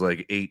it has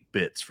like 8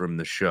 bits from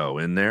the show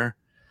in there.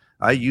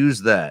 I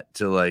use that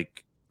to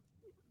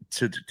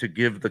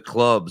give the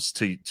clubs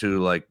to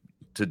do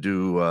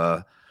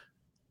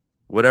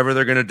whatever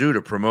they're going to do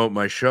to promote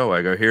my show.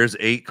 I go, here's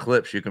 8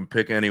 clips. You can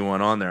pick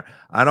anyone on there.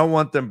 I don't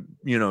want them,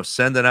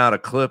 sending out a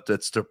clip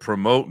that's to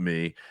promote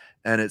me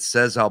and it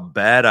says how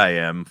bad I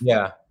am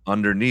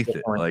underneath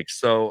it. Like,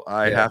 so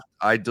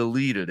I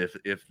delete it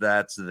if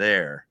that's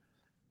there.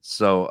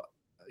 So,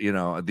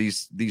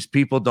 these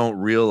people don't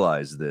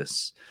realize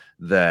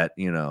that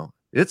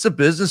it's a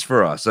business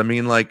for us. I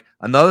mean, like,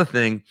 another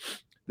thing,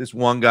 this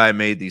one guy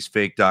made these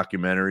fake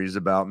documentaries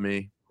about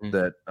me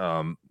that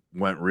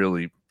went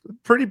really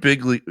pretty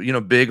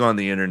big on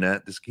the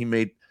internet. He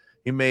made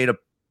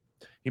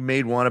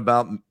one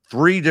about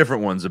 3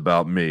 different ones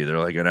about me. They're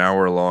like an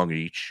hour long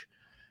each.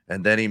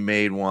 And then he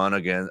made one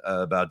again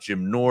about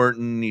Jim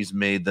Norton. He's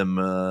made them.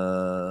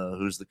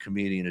 Who's the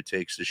comedian who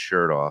takes his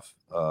shirt off?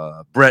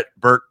 Bert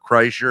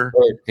Kreischer.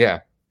 Yeah,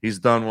 he's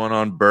done one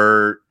on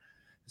Bert.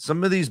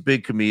 Some of these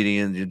big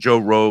comedians, Joe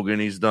Rogan,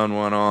 he's done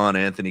one on.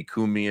 Anthony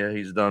Cumia,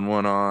 he's done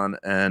one on.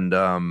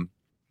 And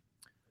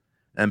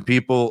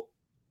people,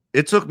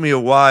 it took me a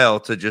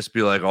while to just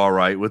be like, all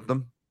right with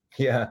them.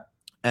 Yeah.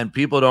 And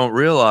people don't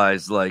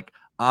realize, like,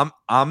 I'm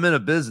in a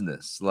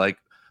business. Like,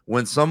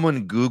 when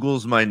someone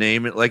Googles my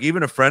name, like,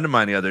 even a friend of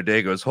mine the other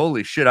day goes,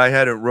 holy shit, I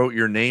hadn't wrote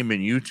your name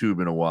in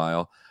YouTube in a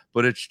while,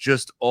 but it's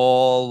just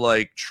all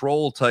like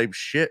troll type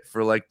shit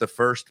for like the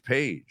first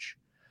page.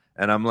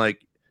 And I'm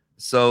like,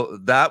 so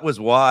that was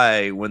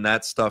why when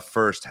that stuff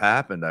first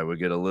happened, I would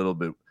get a little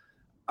bit,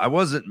 I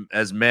wasn't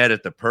as mad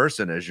at the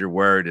person as you're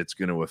worried it's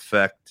going to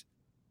affect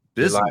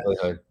business.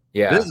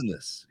 Yeah.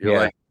 Business. You're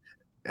like,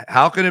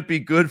 how can it be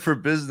good for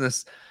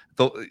business?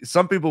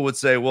 some people would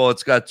say, well,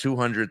 it's got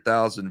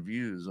 200,000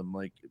 views. I'm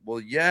like, well,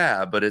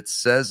 yeah, but it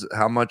says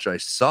how much I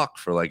suck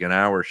for like an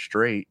hour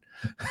straight.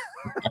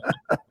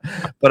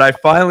 But I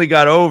finally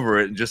got over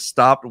it and just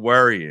stopped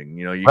worrying.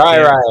 You know,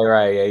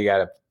 right.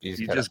 Yeah,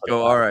 you just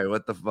go, all right,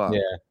 what the fuck?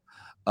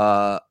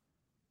 Yeah.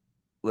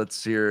 Let's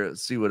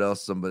see what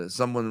else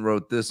someone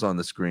wrote this on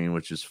the screen,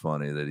 which is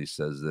funny that he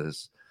says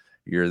this.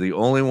 You're the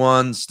only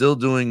one still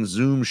doing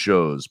Zoom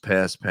shows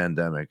past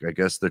pandemic. I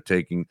guess they're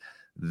taking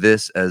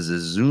this as a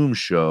Zoom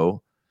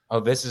show.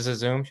 Oh, this is a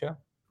Zoom show?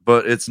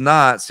 But it's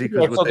not. See,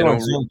 because we're doing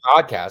Zoom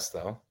podcast,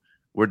 though.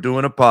 We're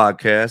doing a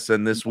podcast,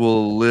 and this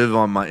will live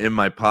in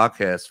my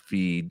podcast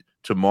feed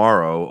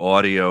tomorrow,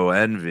 audio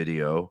and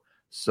video.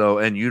 So,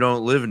 and you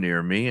don't live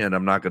near me, and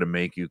I'm not going to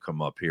make you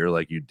come up here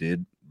like you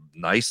did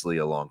nicely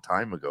a long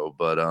time ago.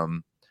 But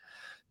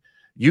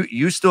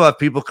you still have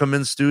people come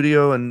in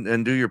studio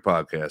and do your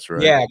podcast,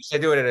 right? Yeah, I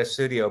do it at a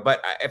studio.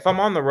 But if I'm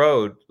on the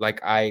road,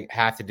 like I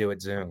have to do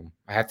it Zoom.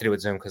 I have to do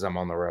it Zoom because I'm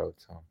on the road.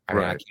 So I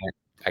mean,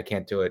 I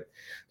can't do it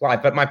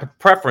live. But my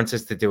preference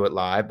is to do it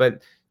live.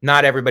 But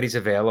not everybody's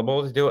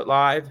available to do it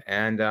live.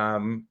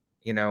 And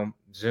you know,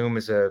 Zoom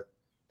is the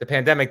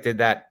pandemic did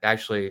that,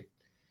 actually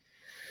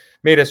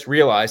made us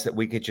realize that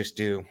we could just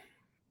do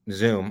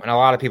Zoom. And a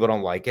lot of people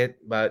don't like it,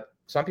 but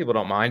some people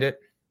don't mind it.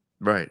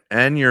 Right.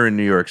 And you're in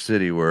New York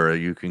City where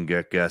you can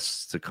get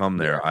guests to come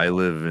there. Yeah. I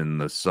live in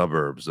the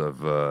suburbs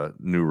of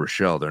New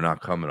Rochelle. They're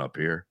not coming up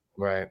here.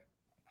 Right.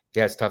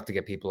 Yeah, it's tough to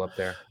get people up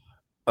there.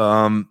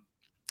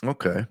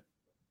 Okay.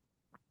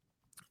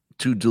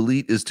 To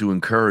delete is to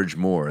encourage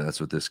more.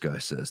 That's what this guy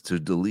says. To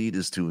delete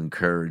is to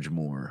encourage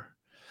more.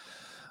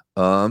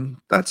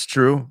 That's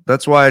true.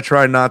 That's why I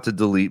try not to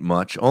delete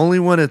much. Only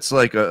when it's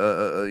like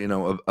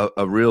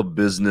a real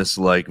business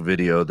like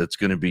video that's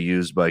going to be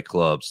used by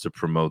clubs to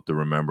promote the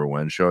Remember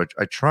When show.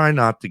 I try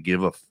not to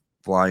give a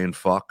flying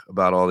fuck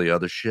about all the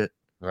other shit.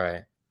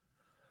 Right.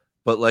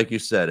 But like you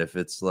said, if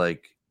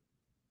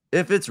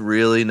it's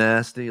really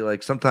nasty,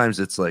 like sometimes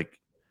it's like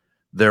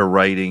they're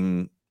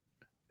writing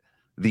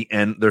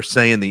they're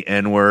saying the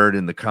N-word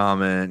in the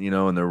comment, you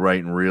know, and they're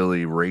writing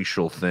really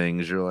racial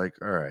things. You're like,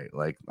 all right,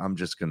 like I'm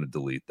just going to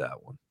delete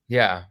that one.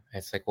 Yeah.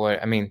 It's like,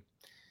 what? I mean,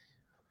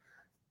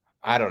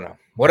 I don't know.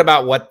 What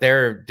about what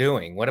they're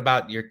doing? What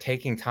about you're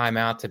taking time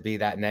out to be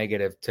that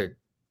negative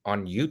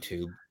on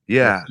YouTube?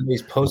 Yeah.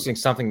 He's posting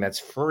something that's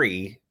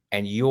free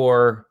and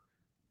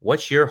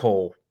what's your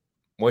whole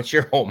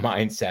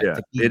mindset? Yeah,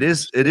 it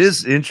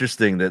is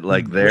interesting that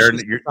like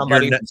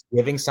somebody who's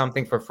giving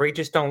something for free,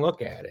 just don't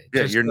look at it.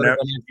 Yeah, you're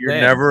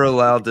never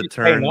allowed to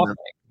turn.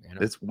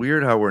 It's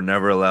weird how we're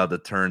never allowed to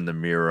turn the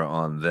mirror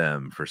on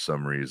them for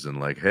some reason.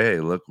 Like, hey,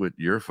 look what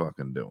you're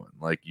fucking doing.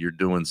 Like you're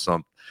doing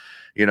something,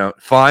 you know.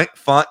 Fine.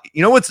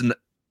 You know what's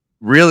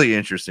really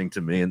interesting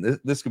to me, and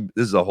this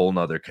is a whole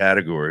nother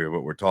category of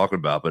what we're talking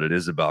about, but it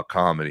is about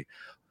comedy.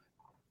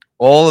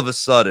 All of a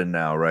sudden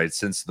now, right,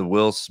 since the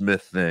Will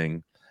Smith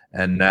thing.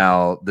 And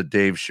now the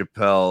Dave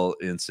Chappelle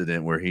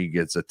incident where he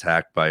gets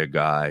attacked by a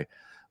guy,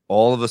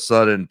 all of a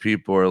sudden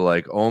people are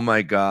like, oh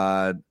my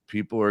God,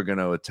 people are going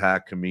to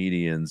attack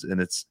comedians.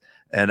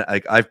 And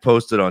I've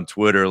posted on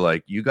Twitter,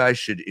 like you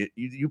guys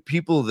you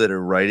people that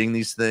are writing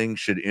these things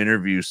should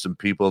interview some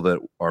people that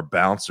are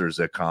bouncers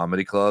at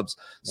comedy clubs.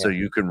 Yeah. So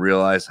you can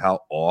realize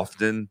how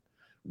often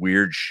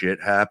weird shit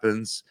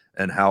happens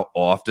and how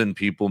often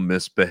people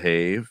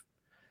misbehave.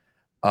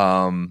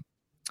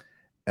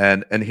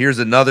 And here's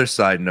another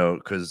side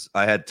note, because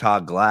I had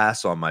Todd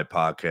Glass on my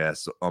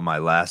podcast on my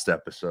last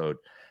episode,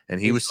 and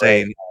he was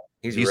saying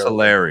he's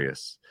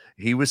hilarious.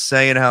 He was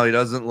saying how he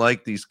doesn't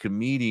like these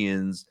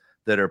comedians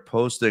that are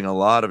posting a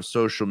lot of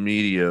social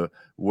media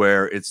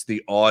where it's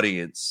the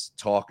audience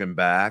talking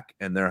back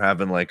and they're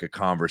having like a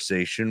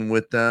conversation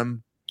with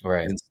them,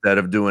 right? Instead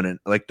of doing it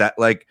like that.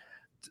 Like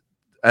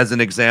as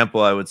an example,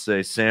 I would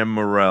say Sam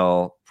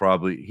Morril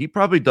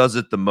probably does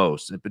it the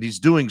most, but he's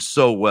doing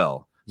so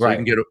well. So right.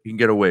 he can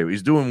get away.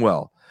 He's doing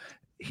well.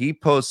 He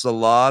posts a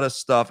lot of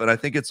stuff, and I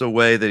think it's a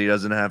way that he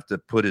doesn't have to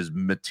put his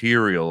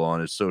material on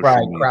his social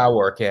media. Crowd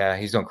work. Yeah,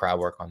 he's doing crowd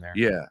work on there.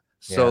 Yeah.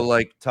 So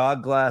like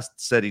Todd Glass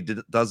said, he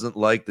doesn't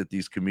like that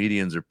these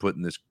comedians are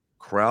putting this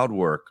crowd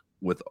work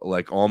with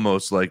like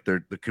almost like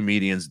they're the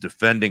comedians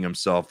defending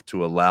himself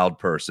to a loud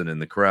person in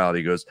the crowd.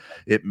 He goes,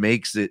 it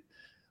makes it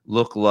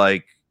look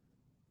like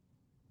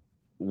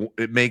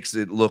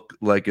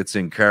it's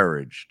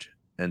encouraged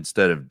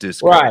instead of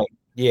discouraged. Right.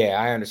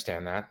 Yeah, I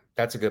understand that.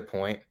 That's a good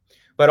point.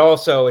 But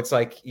also it's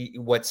like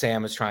what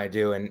Sam is trying to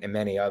do and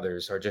many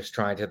others are just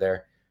trying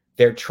to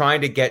they're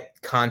trying to get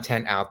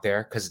content out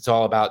there because it's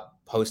all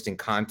about posting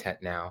content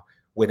now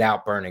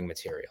without burning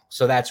material.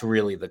 So that's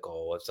really the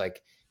goal. It's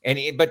like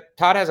but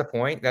Todd has a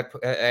point that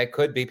it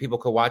could be people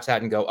could watch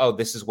that and go, "Oh,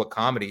 this is what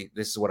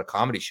a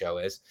comedy show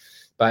is."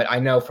 But I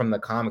know from the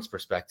comics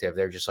perspective,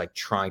 they're just like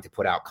trying to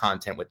put out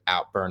content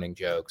without burning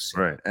jokes.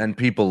 Right. And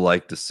people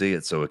like to see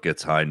it, so it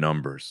gets high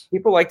numbers.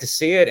 People like to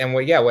see it. And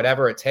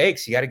whatever it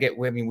takes, you got to get,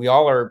 I mean, we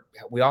all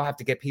have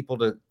to get people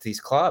to these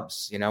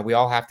clubs, you know, we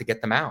all have to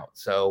get them out.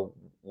 So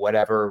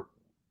whatever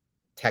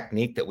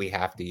technique that we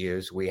have to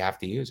use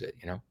it,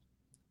 you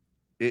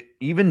know?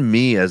 Even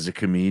me as a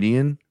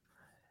comedian,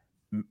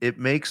 it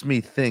makes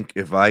me think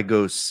if I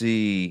go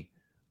see,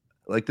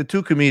 like, the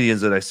two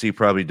comedians that I see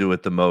probably do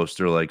it the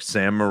most are like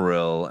Sam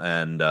Morril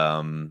and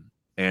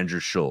Andrew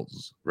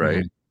Schultz,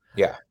 right?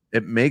 Yeah.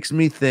 It makes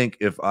me think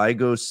if I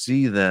go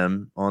see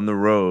them on the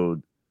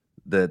road,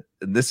 that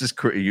this is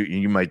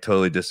you might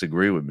totally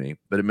disagree with me,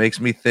 but it makes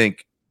me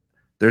think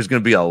there's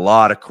going to be a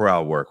lot of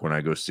crowd work when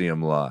I go see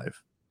them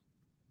live.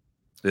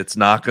 It's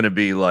not going to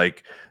be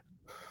like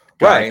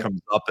guy Right.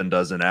 comes up and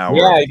does an hour.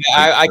 Yeah,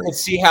 I could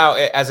see how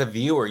as a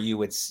viewer you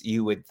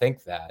would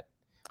think that,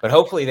 but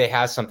hopefully they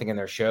have something in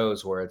their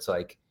shows where it's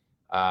like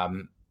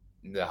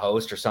the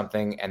host or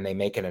something, and they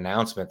make an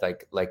announcement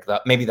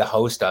maybe the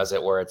host does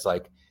it where it's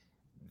like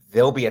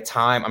there'll be a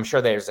time. I'm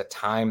sure there's a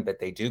time that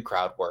they do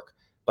crowd work,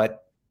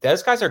 but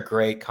those guys are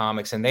great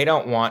comics and they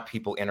don't want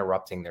people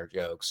interrupting their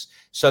jokes.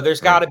 So there's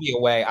got to be a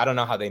way. I don't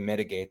know how they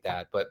mitigate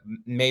that, but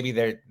maybe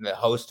the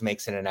host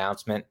makes an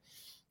announcement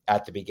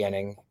at the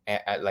beginning,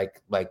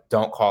 like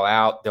don't call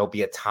out. There'll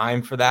be a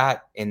time for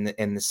that in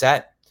the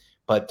set,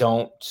 but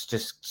don't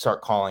just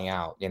start calling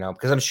out, you know,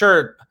 because I'm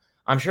sure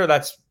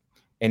that's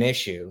an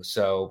issue.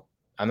 So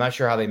I'm not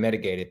sure how they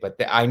mitigate it, but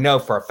I know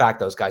for a fact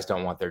those guys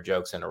don't want their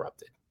jokes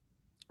interrupted.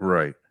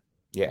 Right.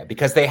 Yeah,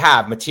 because they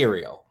have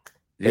material.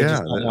 They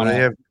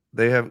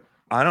have.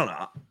 I don't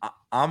know.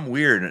 I'm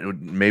weird.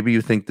 Maybe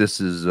you think this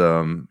is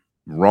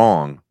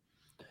wrong.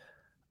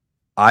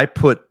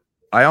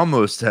 I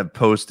almost have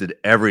posted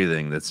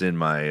everything that's in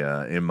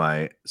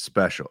my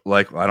special.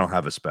 Like, I don't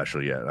have a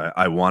special yet.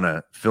 I want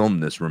to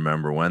film this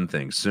Remember When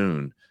thing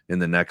soon. In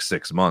the next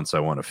 6 months, I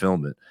want to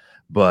film it.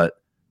 But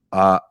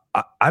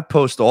I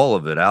post all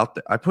of it out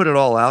there. I put it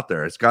all out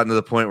there. It's gotten to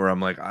the point where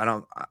I'm like,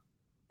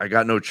 I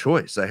got no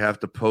choice. I have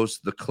to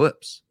post the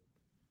clips.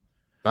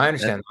 I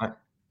understand that.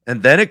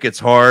 And then it gets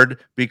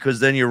hard because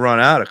then you run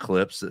out of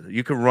clips.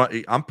 You can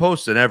run. I'm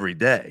posting every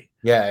day.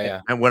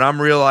 Yeah. And when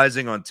I'm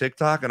realizing on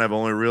TikTok, and I've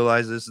only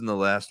realized this in the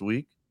last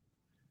week,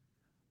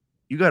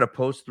 you got to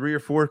post 3 or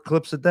 4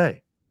 clips a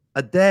day.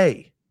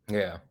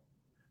 Yeah.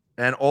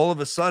 And all of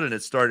a sudden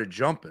it started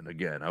jumping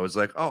again. I was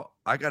like, oh,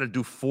 I got to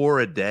do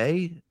 4 a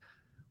day.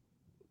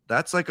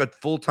 That's like a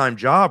full-time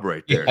job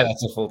right there. Yeah,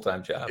 that's a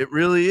full-time job. It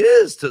really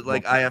is.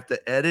 I have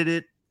to edit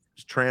it,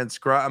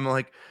 transcribe. I'm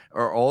like,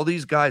 are all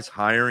these guys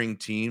hiring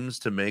teams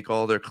to make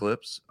all their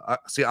clips?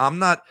 See, I'm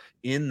not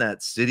in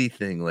that city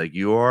thing like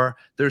you are.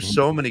 There's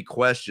so many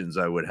questions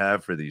I would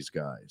have for these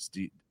guys.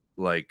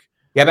 Yeah,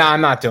 but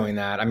I'm not doing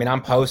that. I mean,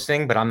 I'm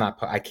posting, but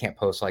I can't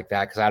post like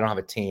that because I don't have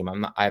a team.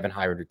 I haven't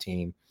hired a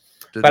team.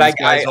 Do these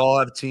guys all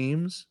have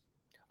teams?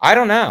 I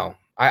don't know.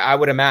 I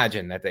would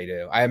imagine that they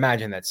do. I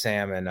imagine that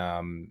Sam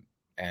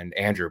and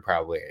Andrew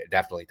probably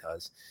definitely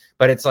does.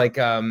 But it's like,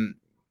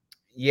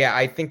 yeah,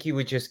 I think you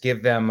would just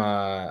give them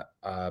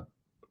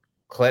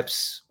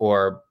clips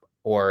or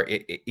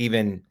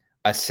even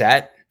a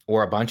set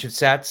or a bunch of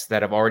sets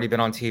that have already been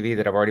on TV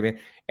that have already been,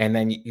 and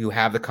then you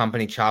have the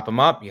company chop them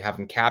up. You have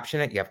them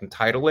caption it. You have them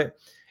title it,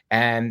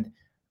 and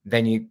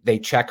then they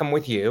check them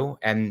with you,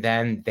 and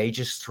then they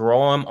just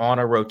throw them on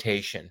a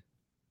rotation.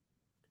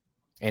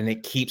 And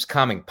it keeps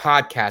coming.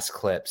 Podcast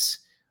clips,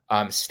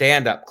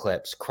 stand-up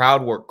clips,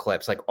 crowd work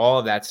clips, like all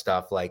of that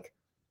stuff, like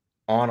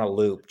on a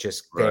loop.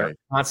 Just they're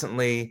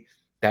constantly.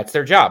 That's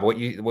their job. What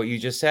you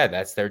just said.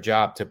 That's their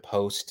job to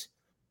post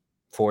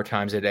 4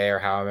 times a day or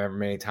however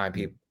many times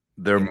people.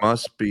 There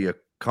must be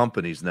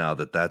companies now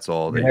that's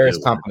all they do. There's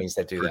companies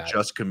that do that.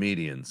 Just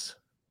comedians.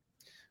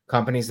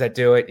 Companies that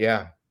do it.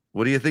 Yeah.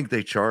 What do you think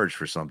they charge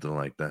for something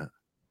like that?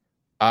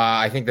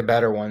 I think the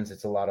better ones,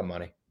 it's a lot of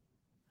money.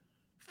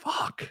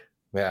 Fuck.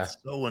 Yeah. That's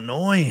so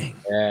annoying.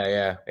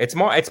 Yeah. It's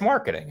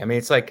marketing. I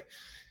mean,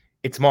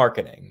 it's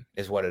marketing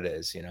is what it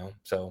is, you know?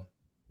 So,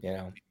 you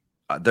know,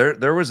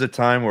 there was a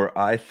time where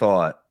I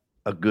thought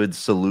a good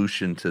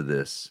solution to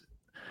this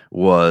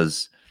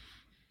was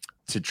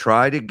to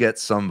try to get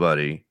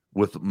somebody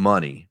with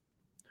money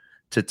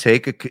to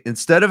take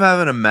instead of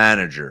having a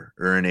manager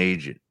or an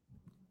agent.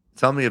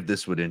 Tell me if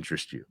this would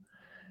interest you.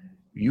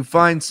 You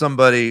find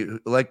somebody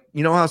like,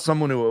 you know how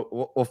someone who,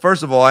 well,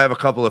 first of all, I have a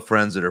couple of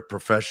friends that are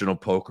professional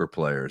poker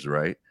players,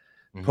 right?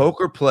 Mm-hmm.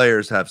 Poker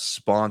players have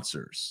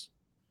sponsors.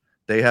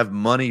 They have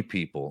money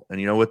people. And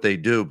you know what they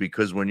do?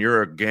 Because when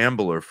you're a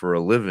gambler for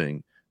a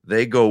living,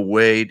 they go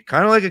way,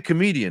 kind of like a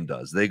comedian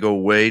does. They go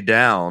way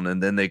down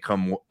and then they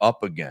come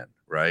up again,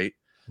 right?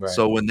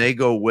 So when they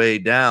go way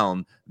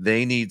down,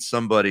 they need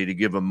somebody to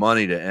give them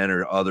money to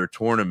enter other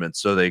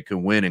tournaments so they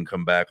can win and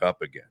come back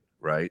up again,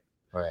 right?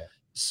 Right.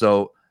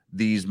 So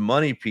these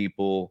money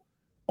people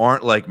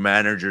aren't like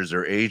managers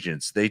or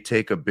agents. They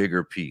take a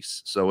bigger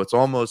piece. So it's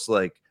almost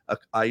like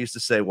I used to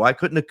say, why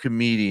couldn't a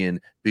comedian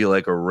be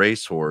like a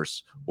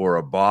racehorse or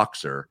a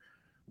boxer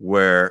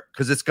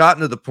because it's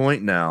gotten to the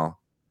point now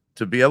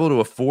to be able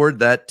to afford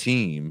that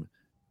team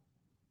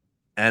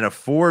and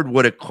afford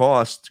what it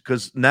costs,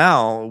 because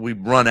now we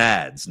run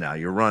ads. Now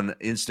you run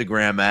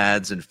Instagram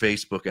ads and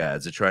Facebook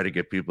ads to try to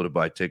get people to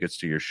buy tickets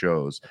to your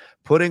shows.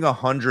 Putting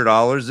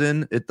 $100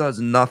 in, it does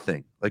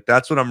nothing. Like,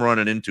 that's what I'm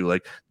running into.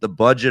 Like, the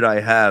budget I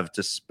have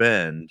to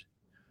spend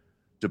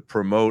to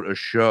promote a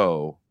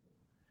show,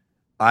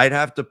 I'd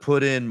have to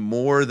put in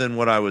more than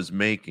what I was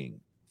making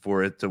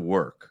for it to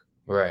work.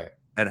 Right.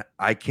 And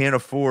I can't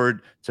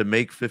afford to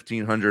make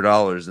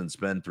 $1,500 and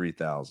spend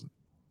 $3,000.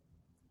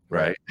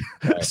 Right.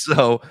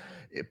 So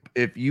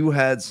if you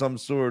had some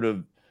sort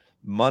of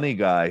money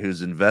guy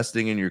who's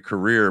investing in your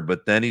career,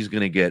 but then he's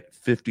going to get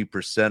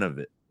 50% of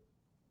it.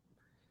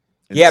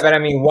 Yeah, but I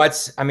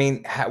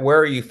mean, where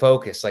are you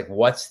focused? Like,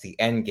 what's the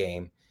end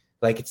game?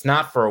 Like, it's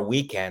not for a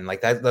weekend. Like,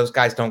 those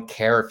guys don't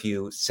care if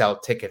you sell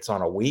tickets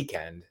on a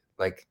weekend.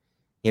 Like,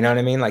 you know what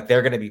I mean? Like,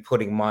 they're going to be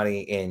putting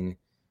money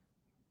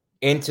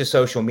into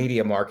social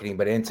media marketing,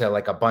 but into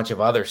like a bunch of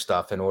other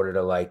stuff in order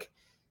to, like,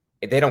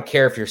 they don't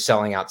care if you're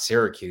selling out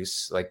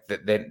Syracuse. Like,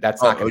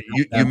 that's not.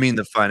 You mean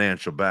the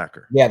financial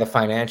backer? Yeah, the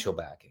financial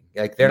backing.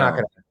 Like, they're not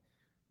going to.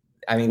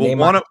 I mean, they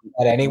might do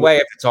that anyway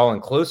if it's all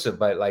inclusive,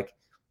 but like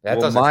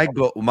that doesn't.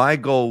 My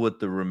goal with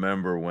the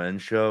Remember When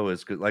show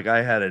is good. Like,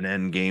 I had an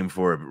end game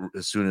for it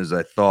as soon as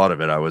I thought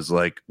of it. I was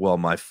like, well,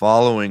 my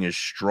following is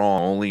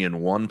strong only in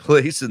one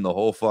place in the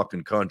whole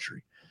fucking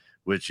country,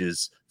 which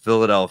is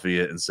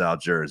Philadelphia and South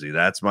Jersey.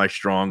 That's my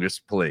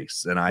strongest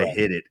place, and I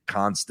hit it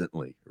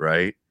constantly.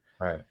 Right.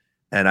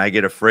 And I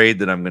get afraid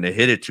that I'm going to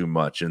hit it too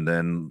much, and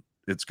then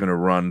it's going to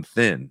run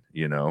thin,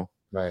 you know?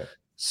 Right.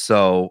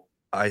 So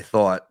I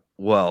thought,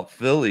 well,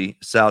 Philly,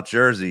 South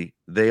Jersey,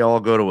 they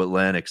all go to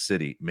Atlantic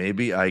City.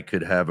 Maybe I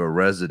could have a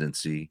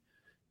residency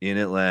in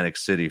Atlantic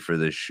City for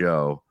this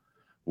show,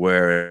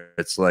 where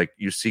it's like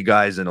you see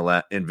guys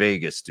in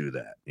Vegas do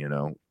that, you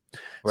know?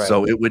 Right.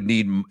 So it would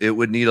need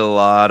a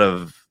lot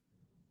of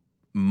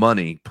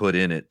money put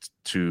in it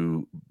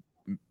to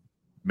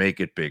make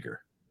it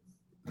bigger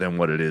than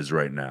what it is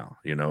right now.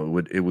 You know,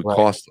 it would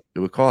cost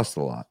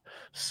a lot.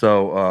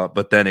 So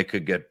but then it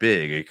could get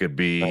big. It could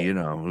be, you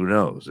know, who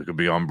knows? It could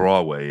be on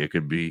Broadway. It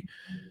could be,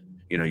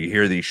 you know, you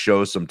hear these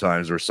shows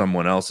sometimes where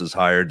someone else is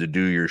hired to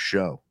do your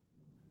show.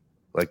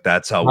 Like,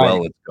 that's how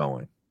well it's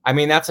going. I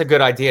mean, that's a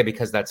good idea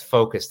because that's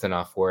focused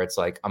enough where it's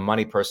like a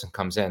money person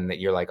comes in that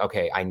you're like,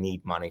 okay, I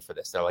need money for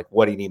this. They're like,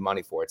 what do you need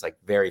money for? It's like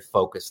very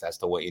focused as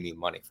to what you need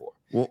money for.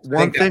 Well,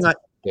 one thing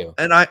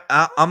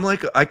I'm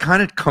like, I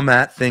kind of come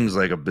at things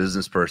like a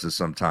business person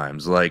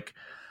sometimes. Like,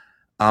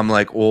 I'm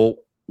like, well,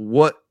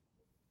 what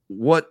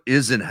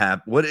isn't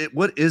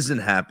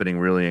happening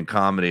really in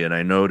comedy? And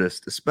I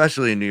noticed,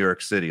 especially in New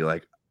York City,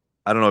 like,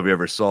 I don't know if you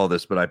ever saw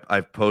this, but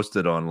I've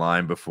posted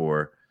online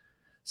before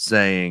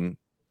saying,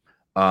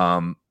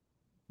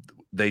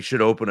 they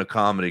should open a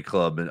comedy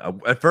club. And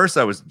at first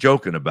I was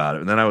joking about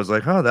it. And then I was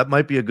like, oh, that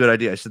might be a good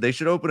idea. I said, they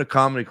should open a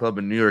comedy club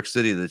in New York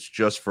City that's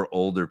just for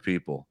older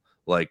people,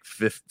 like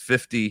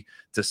 50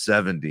 to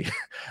 70.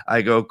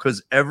 I go,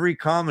 because every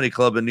comedy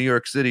club in New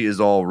York City is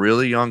all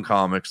really young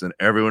comics and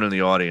everyone in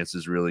the audience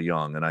is really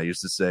young. And I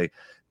used to say,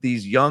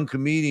 these young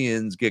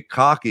comedians get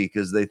cocky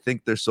because they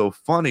think they're so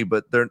funny,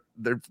 but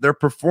they're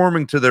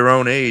performing to their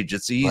own age.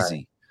 It's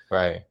easy.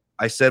 Right.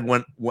 I said,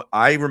 when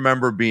I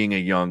remember being a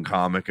young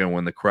comic, and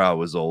when the crowd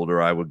was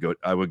older, I would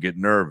get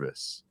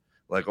nervous,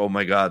 like, oh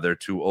my God, they're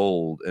too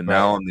old. And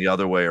now I'm the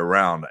other way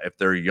around. If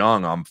they're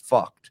young, I'm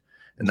fucked.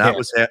 And that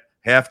was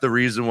half the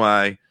reason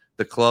why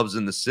the clubs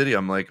in the city,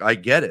 I'm like, I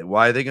get it.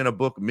 Why are they going to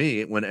book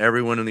me when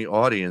everyone in the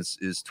audience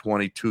is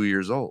 22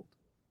 years old?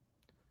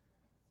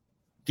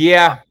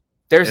 Yeah,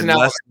 there's an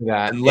element to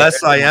that.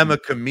 Unless I am a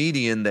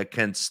comedian that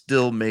can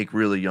still make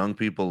really young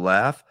people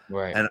laugh.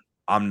 Right. And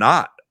I'm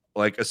not.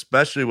 Like,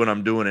 especially when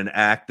I'm doing an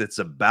act that's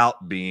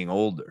about being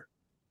older,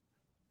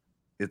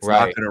 it's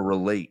not going to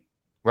relate.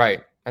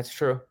 Right. That's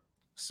true.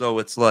 So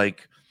it's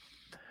like,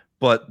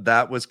 but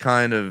that was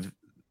kind of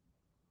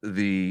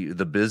the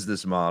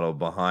business model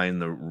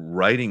behind the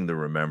writing the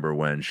Remember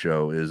When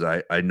show. Is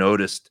I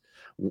noticed,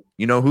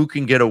 you know, who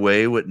can get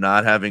away with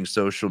not having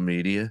social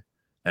media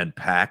and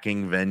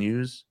packing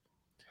venues?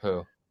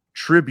 Who?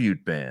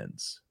 Tribute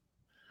bands.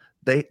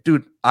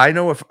 I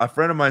know a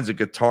friend of mine's a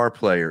guitar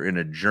player in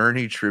a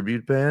Journey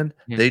tribute band.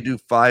 They do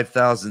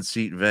 5,000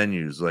 seat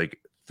venues like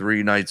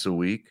 3 nights a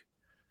week.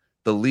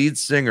 The lead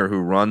singer who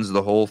runs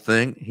the whole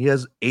thing, he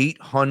has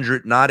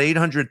 800, not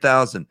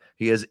 800,000.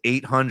 He has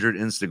 800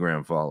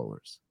 Instagram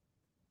followers.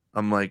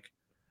 I'm like,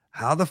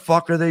 how the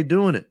fuck are they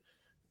doing it?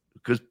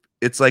 Because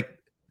it's like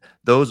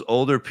those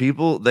older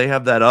people, they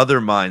have that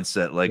other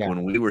mindset. Like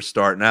when we were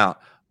starting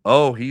out,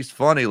 oh, he's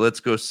funny, let's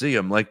go see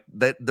him. Like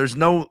that, there's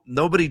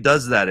nobody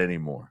does that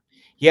anymore.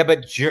 Yeah,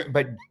 but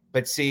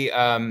see,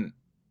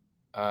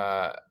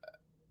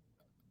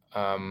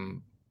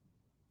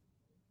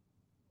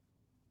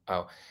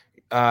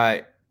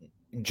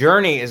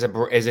 Journey is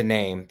a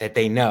name that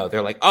they know.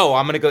 They're like, oh,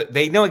 I'm gonna go.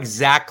 They know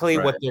exactly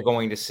what they're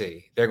going to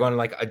see. They're going to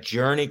like a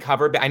Journey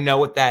cover. I know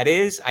what that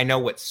is. I know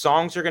what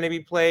songs are going to be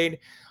played.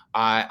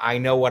 I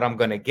know what I'm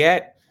going to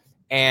get,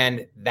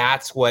 and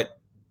that's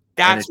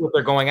That's what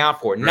they're going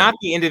out for, not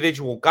the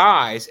individual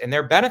guys, and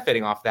they're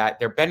benefiting off that.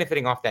 They're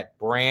benefiting off that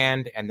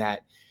brand and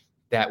that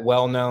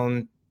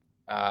well-known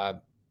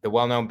the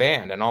well-known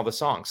band and all the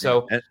songs.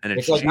 So and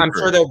it's like, I'm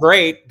sure they're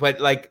great, but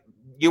like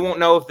you won't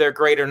know if they're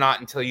great or not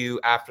until you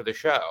after the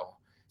show.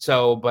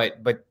 So,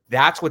 but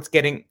that's what's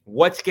getting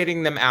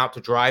them out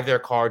to drive their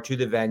car to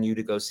the venue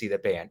to go see the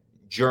band.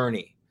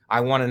 Journey.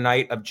 I want a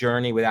night of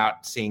Journey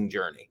without seeing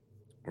Journey.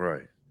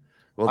 Right.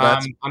 Well,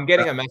 I'm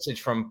getting a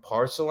message from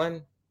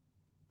Porcelain.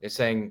 They're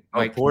saying,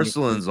 Mike,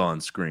 Porcelain's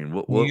on screen.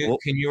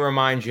 Can you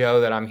remind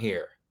Joe that I'm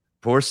here?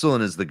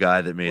 Porcelain is the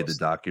guy that made the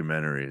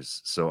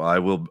documentaries, so I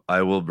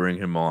will bring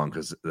him on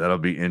because that'll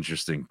be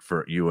interesting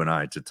for you and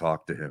I to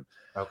talk to him.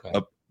 Okay.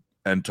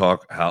 And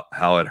talk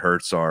how it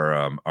hurts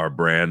our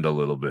brand a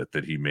little bit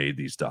that he made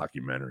these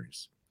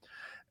documentaries.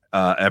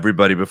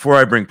 Everybody, before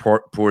I bring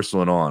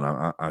Porcelain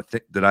on, I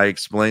think, did I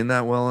explain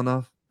that well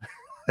enough?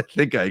 I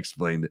think I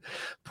explained it.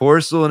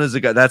 Porcelain is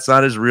a guy. That's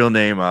not his real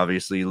name,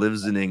 obviously. He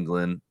lives in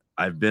England.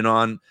 I've been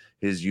on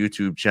his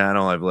YouTube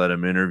channel. I've let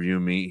him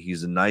interview me.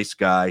 He's a nice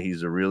guy.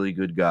 He's a really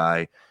good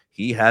guy.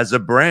 He has a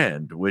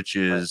brand, which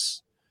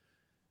is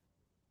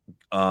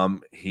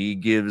he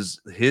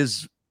gives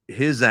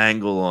his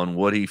angle on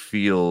what he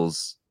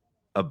feels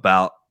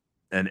about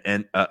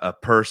a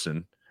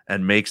person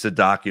and makes a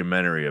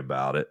documentary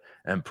about it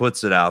and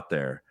puts it out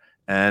there.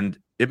 And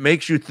it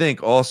makes you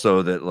think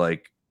also that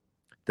like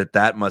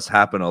that must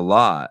happen a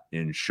lot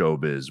in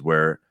showbiz,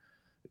 where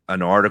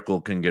an article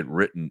can get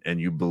written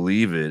and you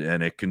believe it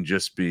and it can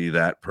just be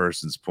that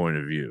person's point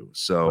of view.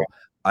 So right.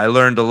 I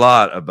learned a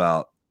lot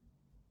about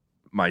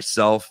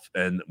myself,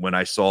 and when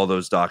I saw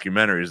those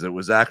documentaries,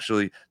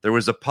 there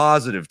was a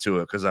positive to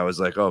it, because I was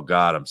like, oh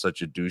God, I'm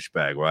such a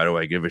douchebag. Why do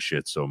I give a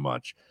shit so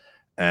much?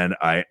 And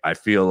I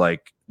feel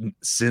like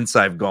since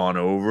I've gone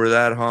over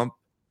that hump,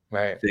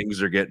 right,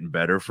 things are getting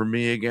better for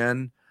me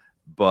again.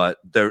 But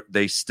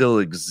they still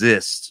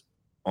exist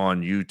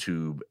on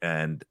YouTube,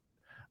 and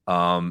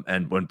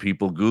when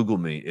people Google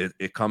me,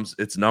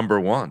 it's number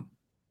one,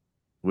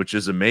 which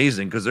is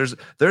amazing, because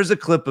there's a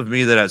clip of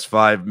me that has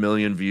 5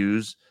 million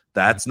views.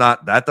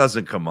 That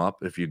doesn't come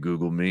up if you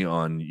Google me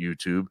on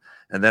YouTube.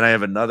 And then I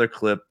have another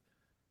clip.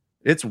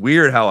 It's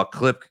weird how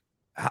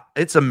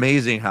it's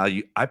amazing how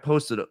I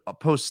post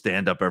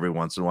stand up every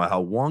once in a while,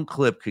 how one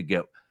clip could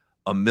get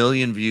 1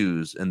 million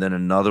views and then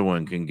another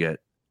one can get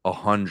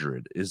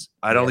 100.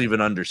 I don't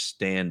even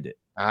understand it.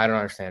 I don't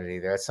understand it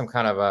either. It's some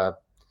kind of a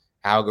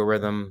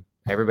algorithm.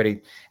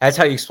 Everybody, that's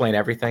how you explain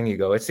everything. You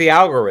go, it's the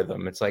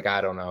algorithm. It's like,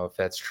 I don't know if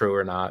that's true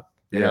or not.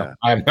 You know,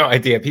 I have no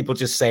idea. People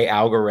just say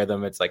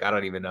algorithm. It's like, I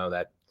don't even know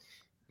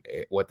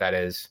what that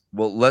is.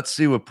 Well, let's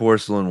see what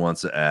Porcelain wants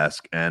to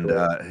ask. And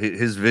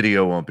his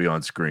video won't be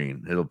on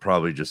screen. It'll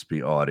probably just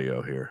be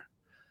audio here.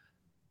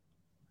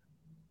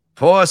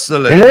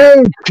 Porcelain.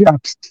 Hello,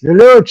 chaps.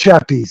 Hello,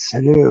 chappies.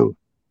 Hello.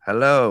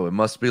 Hello. It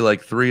must be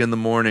like 3 a.m.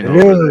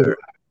 Hello. over there.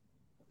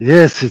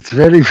 Yes, it's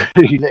very,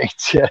 very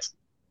late. Yes,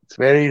 it's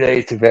very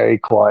late and very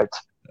quiet.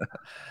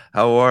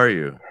 How are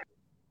you?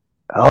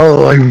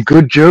 Oh, I'm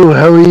good, Joe.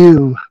 How are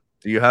you?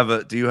 Do you have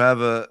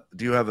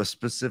a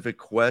specific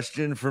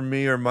question for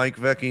me or Mike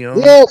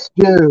Vecchione? Yes,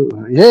 Joe.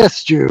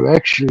 Yes, Joe.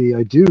 Actually,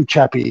 I do,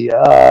 chappie. This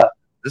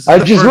is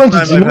the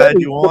first time I've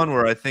had you on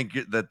where I think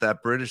that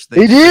British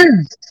thing. It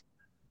is.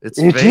 It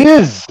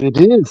is. It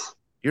is.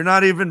 You're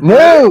not even.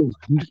 No.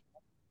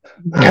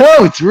 No,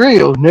 it's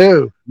real.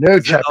 No,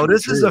 chappie. Oh,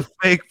 this is a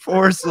fake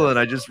porcelain.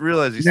 I just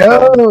realized.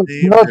 No,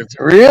 it's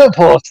real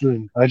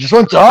porcelain. I just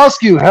want to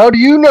ask you, how do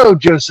you know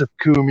Joseph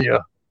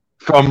Cumia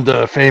from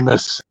the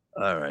famous?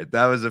 All right,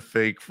 that was a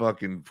fake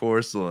fucking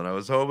porcelain. I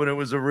was hoping it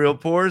was a real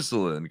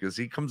porcelain because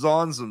he comes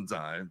on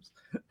sometimes.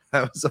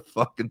 That was a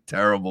fucking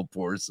terrible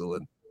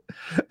porcelain.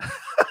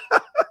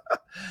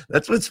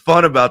 That's what's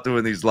fun about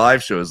doing these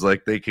live shows.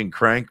 Like, they can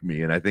crank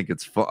me, and I think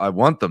it's fun. I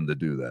want them to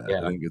do that.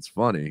 Yeah. I think it's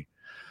funny.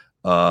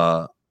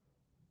 What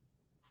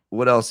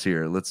else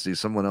here? Let's see.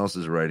 Someone else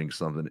is writing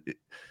something.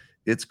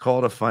 It's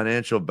called a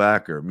financial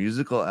backer.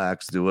 Musical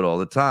acts do it all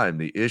the time.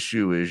 The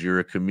issue is you're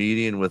a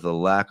comedian with a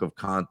lack of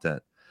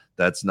content.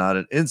 That's not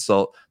an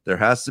insult. There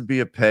has to be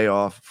a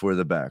payoff for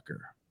the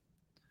backer.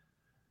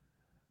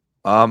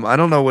 I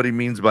don't know what he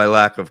means by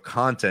lack of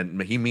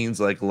content. He means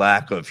like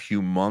lack of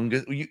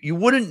humongous. You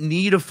wouldn't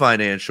need a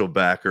financial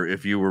backer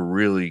if you were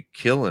really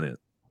killing it.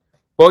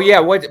 Well,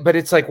 yeah. But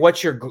it's like,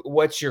 what's your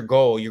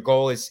goal? Your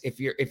goal is if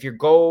your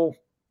goal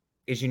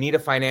is you need a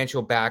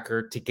financial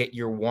backer to get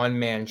your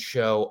one-man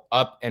show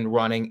up and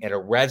running at a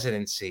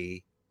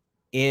residency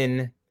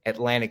in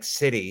Atlantic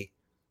City.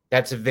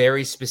 That's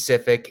very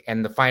specific,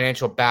 and the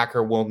financial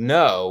backer will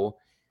know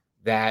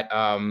that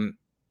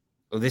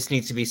this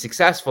needs to be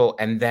successful,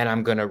 and then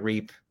I'm going to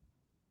reap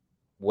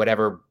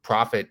whatever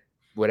profit,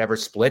 whatever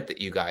split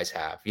that you guys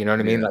have. You know what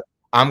I mean? Like,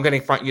 I'm going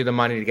to front you the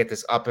money to get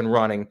this up and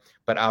running,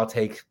 but I'll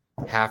take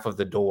half of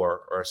the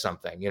door or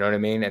something. You know what I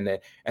mean?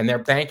 And they're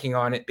banking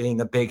on it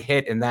being a big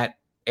hit in that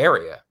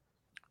area.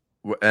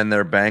 And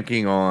they're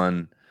banking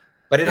on,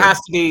 but it has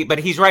to be. But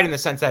he's right in the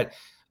sense that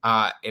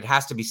it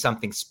has to be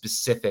something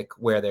specific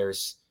where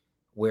there's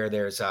where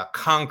there's a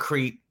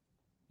concrete,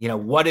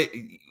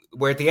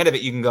 where at the end of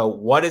it you can go,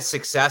 what is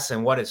success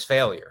and what is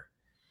failure?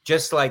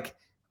 Just like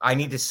I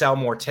need to sell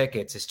more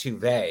tickets is too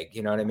vague,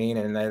 you know what I mean?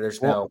 And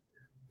there's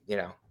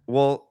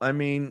Well, I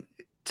mean,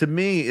 to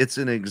me, it's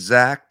an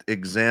exact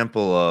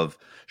example of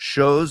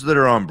shows that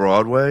are on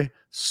Broadway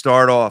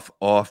start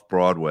off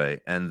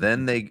Broadway, and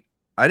then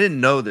I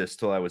didn't know this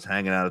till I was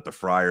hanging out at the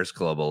Friars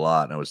Club a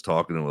lot, and I was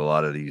talking to a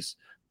lot of these.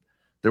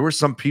 There were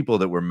some people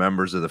that were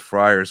members of the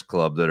Friars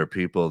Club that are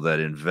people that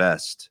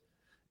invest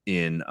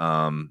in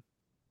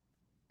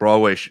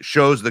Broadway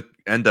shows that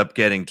end up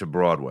getting to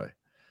Broadway.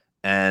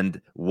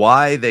 And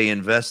why they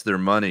invest their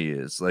money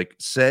is, like,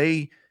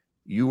 say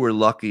you were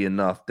lucky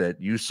enough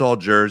that you saw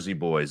Jersey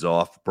Boys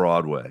off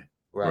Broadway,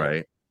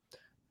 right?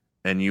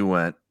 And you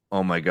went,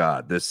 oh my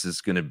God, this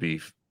is going to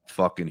be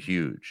fucking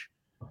huge.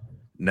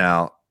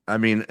 Now, I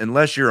mean,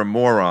 unless you're a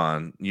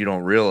moron, you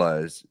don't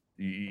realize,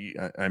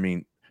 I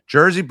mean,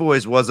 Jersey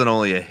Boys wasn't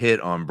only a hit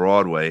on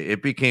Broadway,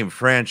 it became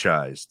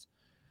franchised.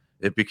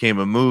 It became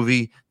a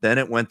movie. Then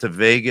it went to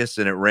Vegas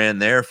and it ran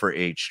there for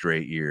 8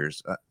 straight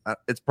years.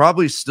 It's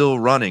probably still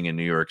running in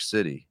New York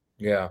City.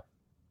 Yeah.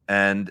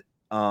 And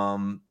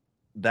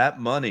that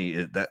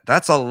money,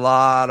 that's a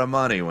lot of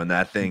money when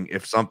that thing,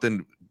 if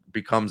something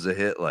becomes a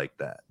hit like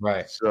that.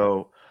 Right.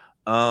 So,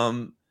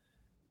 and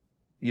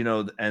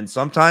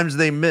sometimes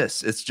they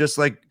miss. It's just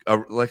like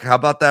how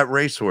about that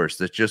racehorse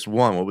that just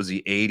won? What was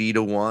he,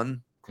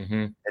 80-1? Mm-hmm.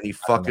 And he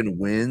fucking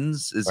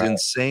wins is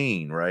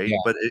insane, right? Yeah.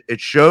 But it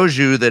shows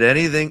you that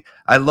anything.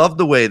 I love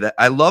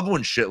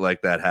when shit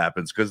like that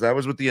happens, because that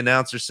was what the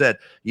announcer said.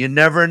 You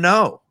never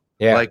know.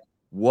 Yeah. Like,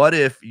 what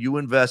if you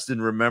invest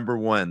in Remember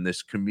When,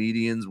 this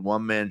comedian's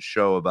one-man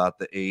show about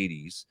the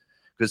 80s?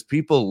 Because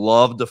people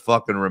love to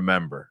fucking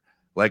remember.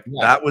 Like,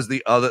 that was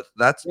the other.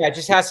 It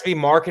just has to be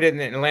marketed,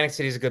 and Atlantic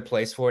City is a good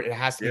place for it. It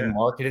has to be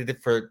marketed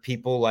for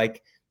people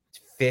like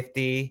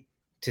 50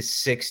 to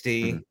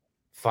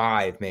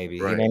 65,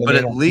 maybe. Right. You know but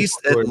I mean?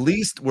 at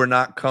least we're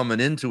not coming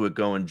into it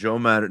going, Joe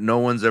Matter. No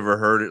one's ever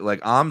heard it. Like,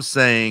 I'm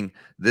saying,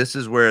 this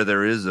is where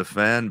there is a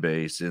fan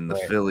base in the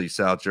Philly,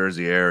 South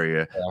Jersey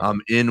area. Yeah.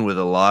 I'm in with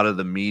a lot of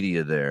the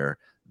media there.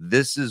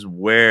 This is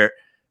where,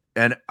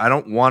 and I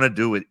don't want to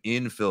do it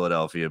in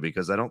Philadelphia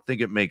because I don't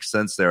think it makes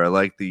sense there. I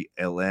like the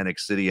Atlantic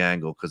City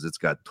angle because it's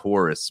got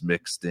tourists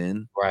mixed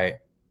in. Right.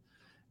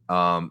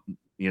 The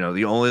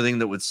only thing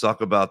that would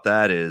suck about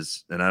that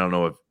is, and I don't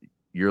know if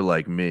you're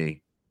like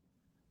me,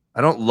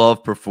 I don't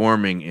love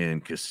performing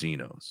in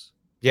casinos.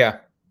 Yeah.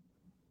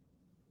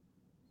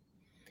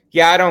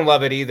 Yeah, I don't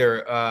love it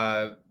either.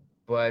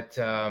 But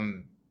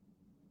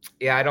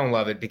I don't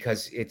love it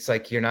because it's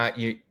like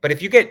but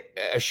if you get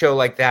a show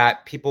like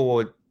that, people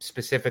would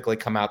specifically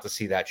come out to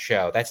see that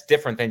show. That's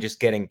different than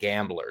just getting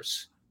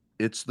gamblers.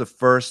 It's the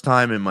first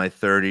time in my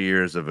 30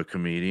 years of a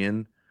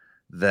comedian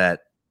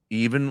that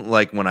even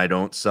like when I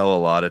don't sell a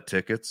lot of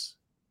tickets,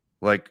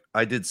 like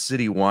I did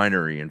City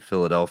Winery in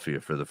Philadelphia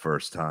for the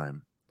first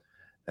time.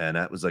 And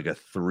that was like a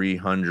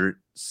 300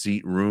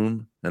 seat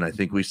room. And I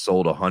think we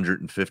sold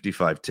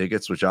 155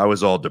 tickets, which I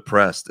was all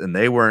depressed. And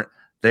they were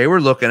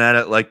looking at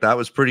it like that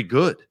was pretty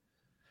good.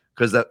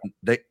 Because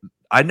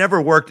I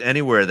never worked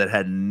anywhere that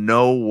had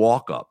no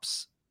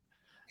walk-ups.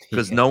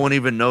 Because no one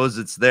even knows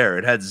it's there.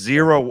 It had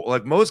zero,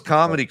 like most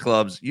comedy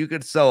clubs, you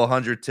could sell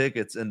 100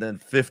 tickets and then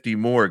 50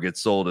 more get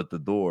sold at the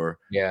door.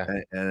 Yeah.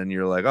 And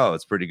you're like, oh,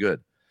 it's pretty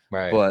good.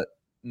 Right. But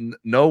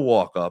no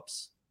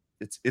walk-ups.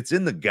 It's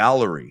in the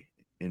gallery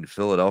in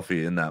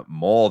Philadelphia, in that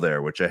mall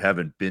there, which I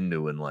haven't been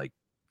to in like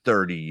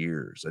 30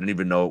 years. I didn't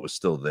even know it was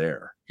still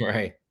there.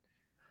 Right.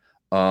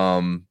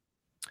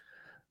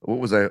 What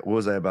was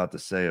I about to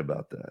say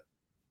about that?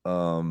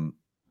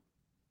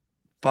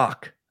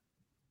 Fuck.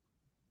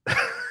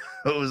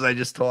 What was I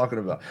just talking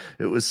about?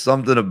 It was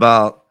something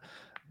about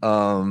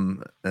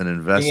an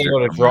investor being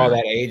able to draw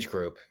that age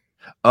group.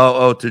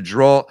 To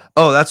draw.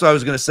 Oh, that's what I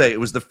was going to say. It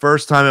was the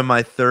first time in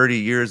my 30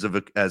 years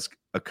as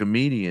a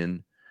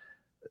comedian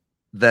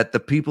that the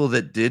people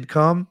that did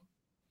come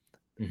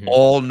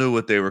all knew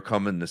what they were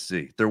coming to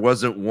see. There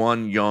wasn't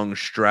one young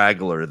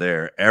straggler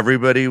there.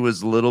 Everybody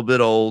was a little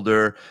bit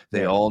older.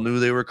 They all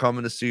knew they were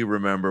coming to see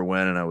Remember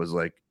When, and I was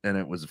like, and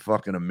it was a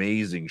fucking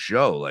amazing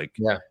show. Like,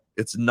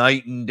 it's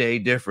night and day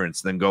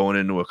difference than going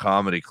into a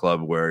comedy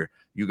club where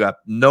you got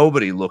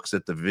nobody looks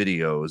at the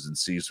videos and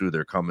sees who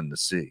they're coming to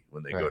see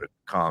when they go to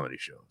comedy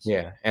shows.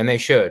 Yeah, and they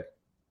should.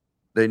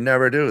 They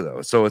never do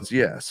though. So it's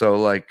so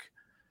like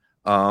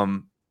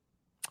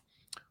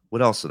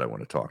what else did I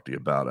want to talk to you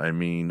about? I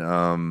mean,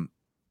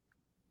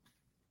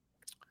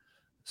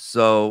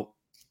 so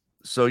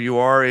you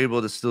are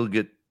able to still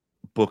get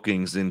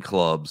bookings in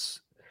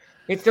clubs.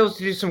 It's still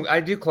to do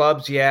I do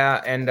clubs,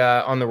 and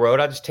on the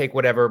road, I just take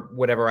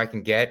whatever I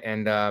can get.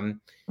 And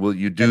will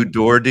you do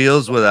door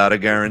deals without a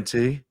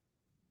guarantee?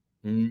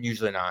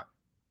 Usually not.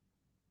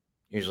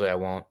 Usually I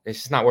won't. It's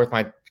just not worth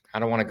I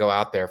don't want to go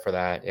out there for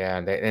that.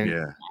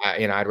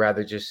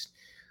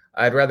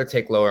 I'd rather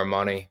take lower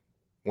money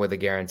with a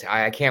guarantee.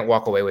 I can't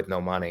walk away with no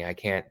money. I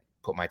can't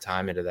put my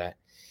time into that.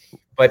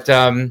 But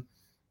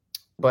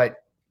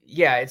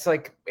Yeah, it's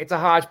like it's a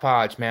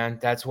hodgepodge, man.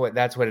 That's what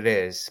it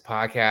is.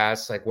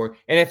 Podcasts, like work,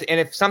 and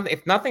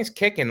if nothing's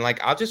kicking, like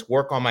I'll just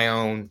work on my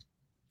own.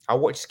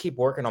 Just keep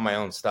working on my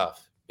own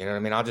stuff. You know what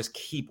I mean? I'll just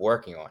keep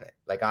working on it.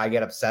 Like I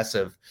get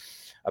obsessive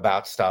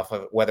about stuff,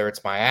 whether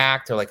it's my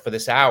act or like for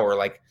this hour,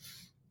 like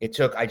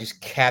I just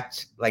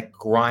kept like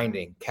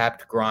grinding. I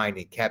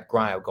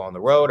would go on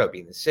the road. I'd be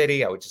in the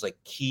city. I would just like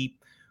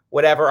keep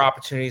whatever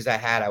opportunities I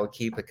had. I would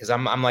keep it because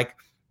I'm like,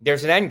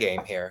 there's an end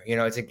game here. You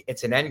know,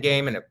 it's an end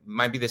game, and it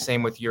might be the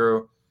same with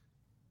your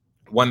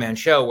one-man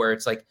show where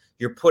it's like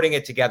you're putting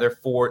it together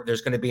there's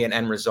going to be an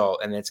end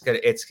result, and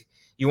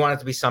you want it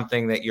to be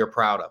something that you're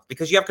proud of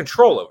because you have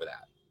control over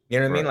that. You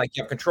know what I mean? Like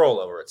you have control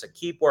over it. So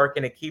keep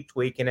working it, keep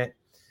tweaking it,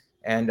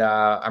 and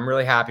I'm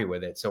really happy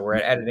with it. So we're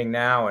at editing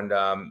now, and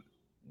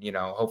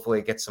hopefully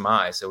it gets some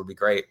eyes. It would be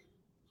great.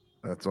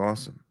 That's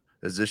awesome.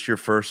 Is this your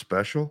first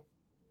special?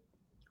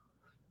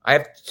 I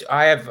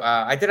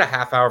did a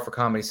half hour for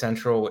Comedy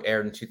Central,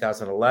 aired in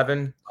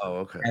 2011. Oh,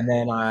 okay. And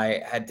then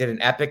I did an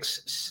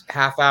Epics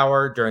half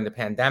hour during the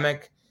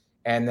pandemic.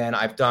 And then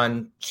I've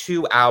done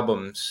 2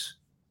 albums,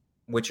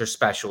 which are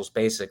specials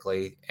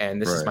basically. And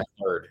this is my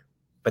third,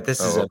 but this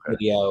is a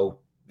video.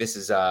 This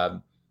is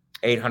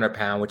 800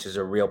 Pound, which is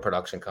a real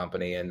production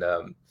company. And,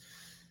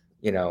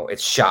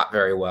 it's shot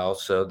very well.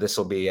 So this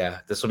will be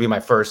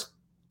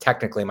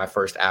technically my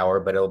first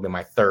hour, but it'll be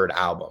my third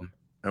album.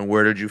 And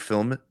where did you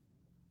film it?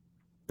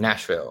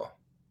 Nashville.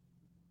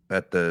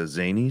 At the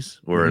Zanies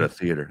or at a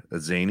theater? At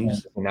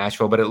Zanies? Yeah,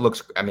 Nashville, but it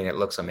looks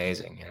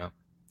amazing,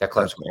 That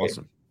club's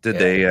awesome. Did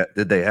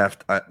they have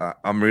to,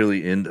 I'm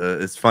really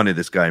into it's funny,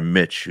 this guy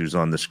Mitch who's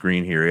on the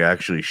screen here, he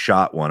actually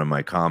shot one of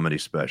my comedy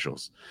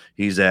specials.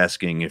 He's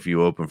asking if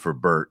you opened for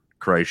Bert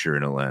Kreischer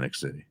in Atlantic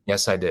City.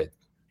 Yes, I did.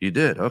 You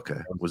did?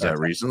 Okay. Was that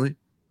recently?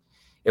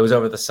 It was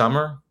over the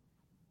summer.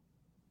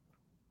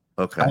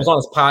 Okay. I was on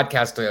his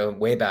podcast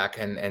way back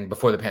and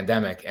before the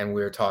pandemic, and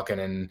we were talking,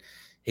 and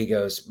he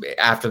goes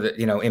after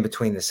in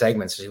between the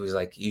segments, he was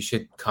like, you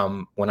should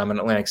come when I'm in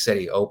Atlantic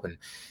City open.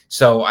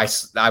 So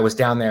I was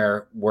down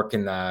there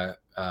working the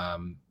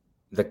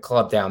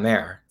club down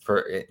there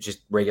for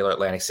just regular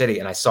Atlantic City.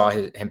 And I saw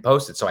him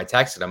post it. So I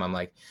texted him. I'm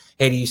like,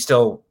 hey,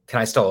 can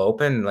I still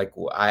open? Like,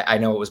 I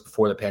know it was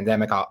before the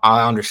pandemic.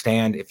 I'll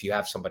understand if you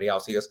have somebody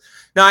else. He goes,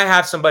 no, I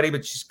have somebody,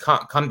 but just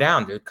come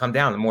down, dude, come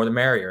down. The more the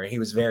merrier. And he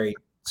was very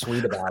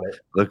sweet about it.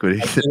 Look what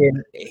he said.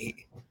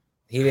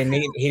 He didn't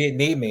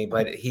need me,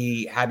 but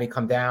he had me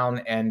come down,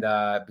 and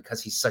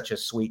because he's such a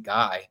sweet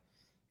guy,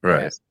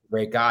 right,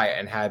 great guy,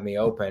 and had me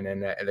open,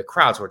 and the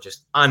crowds were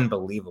just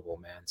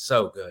unbelievable, man,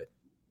 so good.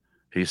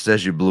 He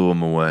says you blew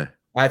him away.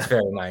 That's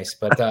very nice,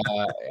 but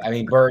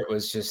Bert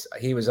was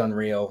he was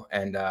unreal,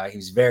 and he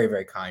was very,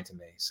 very kind to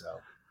me. So,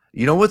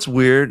 what's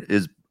weird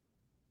is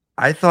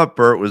I thought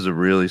Bert was a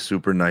really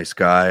super nice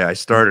guy. I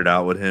started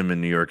out with him in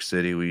New York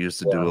City. We used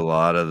to do a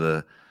lot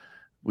of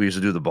we used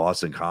to do the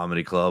Boston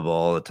Comedy Club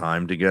all the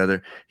time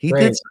together. He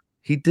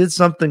did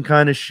something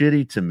kind of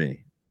shitty to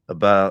me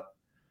about,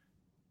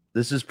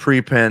 this is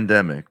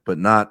pre-pandemic, but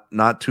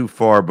not too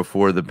far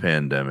before the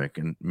pandemic.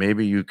 And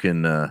maybe you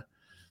can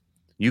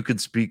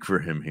speak for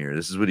him here.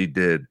 This is what he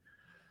did.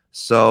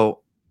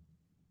 So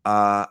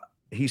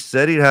he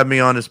said he'd have me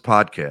on his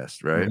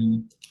podcast, right?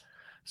 Mm-hmm.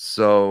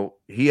 So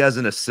he has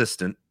an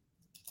assistant.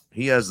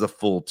 He has the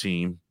full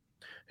team.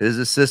 His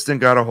assistant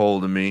got a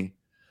hold of me,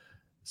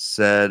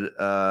 said,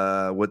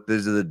 what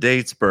these are the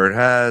dates Bert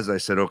has. I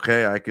said,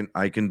 okay,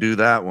 I can do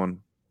that one.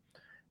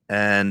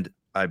 And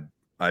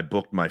I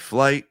booked my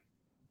flight.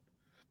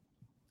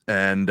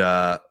 And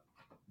the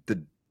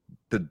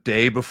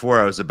day before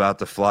I was about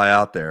to fly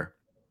out there,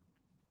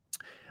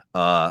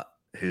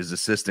 his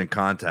assistant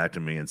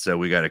contacted me and said,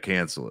 we got to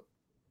cancel it.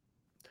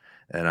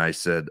 And I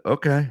said,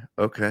 okay.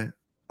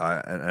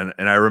 And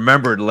I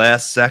remembered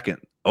last second,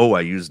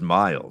 I used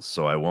miles,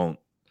 so I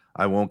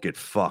won't get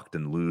fucked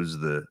and lose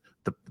the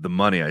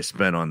money I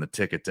spent on the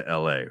ticket to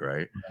LA,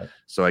 right?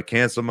 So I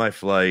canceled my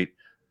flight,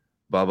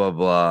 blah, blah,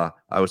 blah.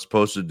 I was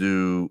supposed to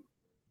do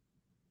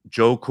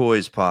Joe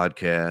Coy's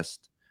podcast,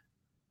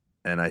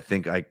 and I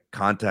think I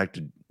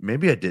contacted,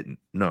 maybe I didn't.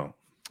 No,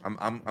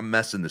 I'm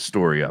messing the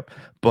story up.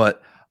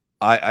 But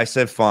I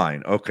said,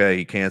 fine, okay,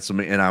 he canceled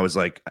me. And I was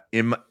like,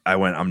 I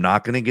went, I'm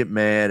not going to get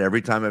mad.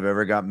 Every time I've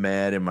ever got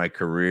mad in my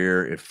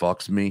career, it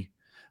fucks me.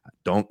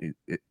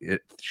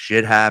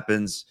 Shit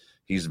happens.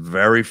 He's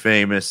very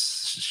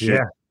famous.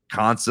 Shit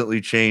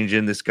constantly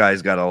changing. This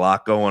guy's got a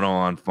lot going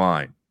on.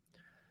 Fine.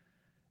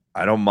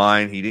 I don't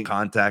mind. He didn't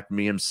contact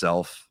me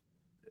himself.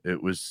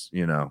 It was,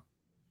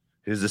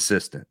 his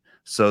assistant.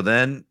 So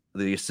then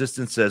the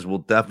assistant says, we'll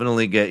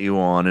definitely get you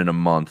on in a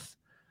month.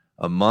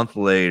 A month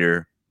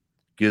later,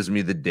 gives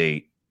me the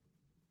date.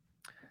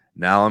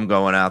 Now I'm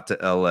going out to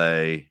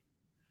LA.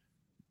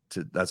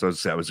 That's what I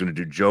said. I was going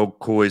to do Joe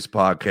Coy's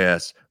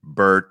podcast,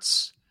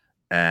 Bert's,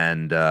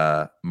 and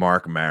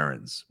Mark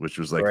Maron's, which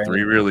was like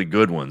three really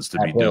good ones to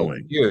be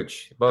doing.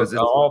 Huge. Both,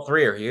 all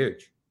three are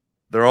huge.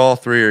 All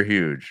three are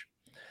huge.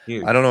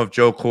 I don't know if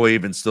Joe Coy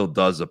even still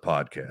does a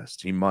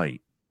podcast. He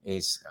might.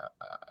 He's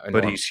but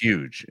enormous. he's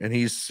huge and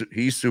he's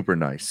super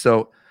nice.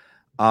 So,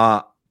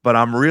 but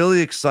I'm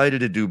really excited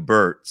to do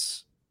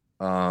Bert's.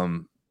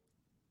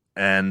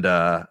 And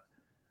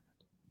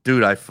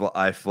dude, I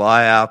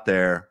fly out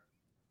there,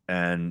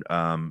 and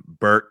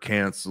Bert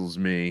cancels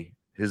me.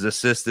 His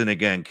assistant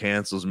again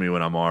cancels me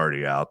when I'm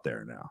already out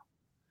there now.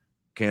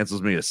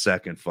 Cancels me a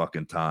second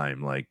fucking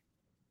time. Like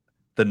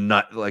the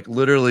night, like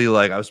literally,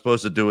 like I was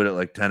supposed to do it at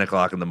like 10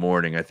 o'clock in the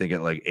morning. I think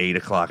at like 8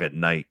 o'clock at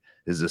night,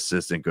 his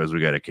assistant goes, "We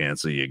got to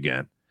cancel you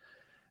again."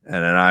 And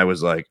then I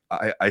was like,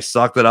 I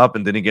sucked it up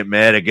and didn't get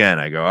mad again.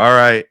 I go, all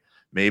right,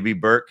 maybe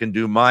Bert can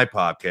do my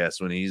podcast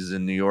when he's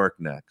in New York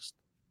next.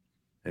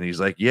 And he's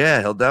like,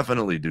 yeah, he'll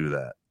definitely do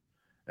that.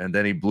 And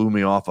then he blew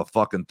me off a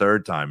fucking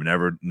third time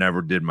and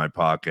never did my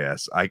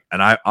podcast.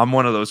 I'm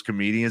one of those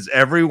comedians.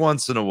 Every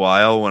once in a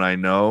while, when I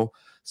know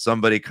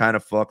somebody kind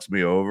of fucks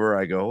me over,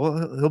 I go,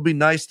 well, he'll be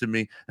nice to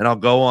me. And I'll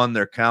go on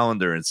their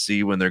calendar and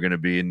see when they're going to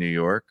be in New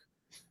York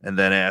and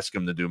then ask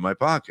him to do my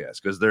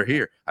podcast because they're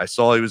here. I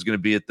saw he was going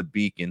to be at the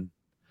Beacon.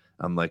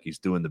 I'm like, he's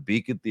doing the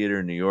Beacon Theater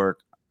in New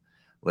York.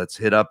 Let's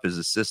hit up his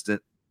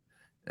assistant.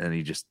 And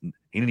he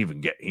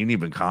didn't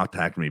even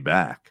contact me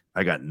back.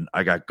 I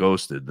got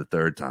ghosted the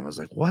third time. I was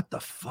like, what the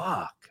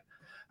fuck?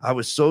 I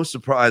was so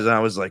surprised. And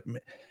I was like,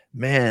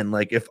 man,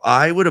 like if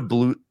I would have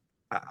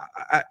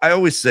I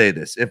always say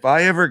this, if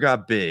I ever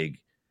got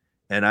big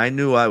and I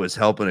knew I was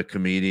helping a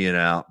comedian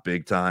out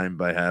big time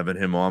by having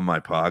him on my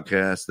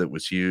podcast that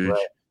was huge,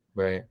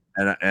 right.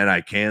 And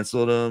I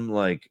canceled him,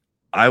 like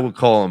I would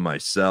call him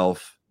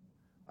myself.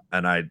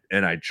 And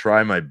I'd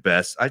try my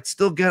best. I'd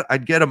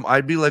get him.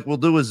 I'd be like, we'll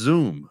do a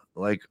Zoom.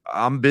 Like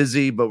I'm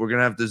busy, but we're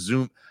gonna have to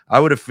Zoom.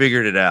 I would have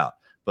figured it out.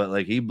 But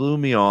like he blew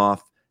me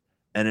off,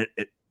 and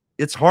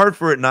it's hard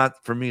for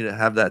me to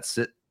have that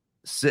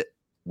sit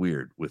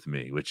weird with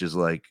me, which is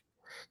like.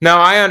 No,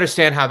 I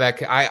understand how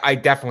that. I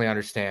definitely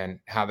understand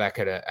how that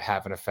could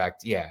have an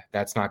effect. Yeah,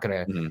 that's not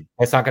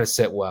gonna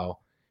sit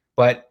well.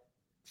 But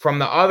from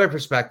the other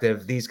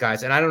perspective, these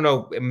guys, and I don't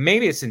know,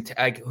 maybe it's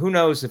like, who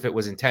knows if it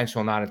was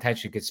intentional, not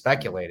intentional, you could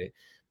speculate it.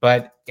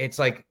 But it's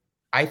like,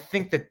 I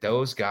think that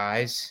those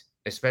guys,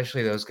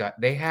 especially those guys,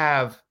 they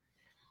have,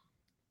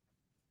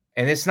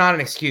 and it's not an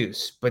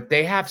excuse, but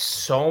they have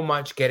so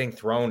much getting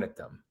thrown at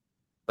them.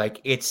 Like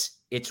it's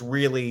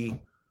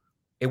really,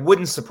 it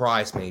wouldn't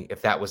surprise me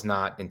if that was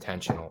not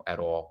intentional at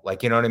all.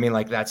 Like, you know what I mean?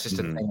 Like that's just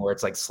a thing where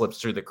it's like slips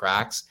through the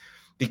cracks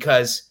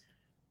because,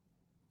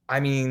 I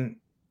mean,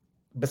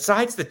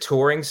 besides the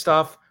touring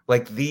stuff,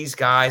 like these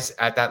guys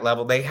at that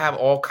level, they have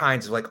all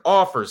kinds of like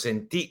offers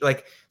and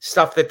like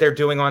stuff that they're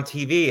doing on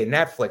TV and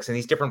Netflix and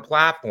these different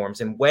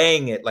platforms and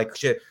weighing it like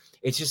shit.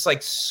 It's just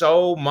like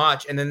so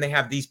much. And then they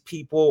have these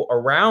people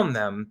around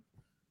them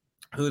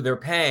who they're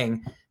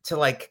paying to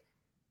like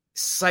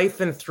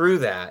siphon through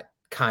that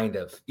kind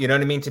of, you know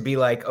what I mean? To be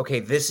like, okay,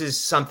 this is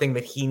something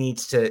that he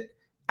needs to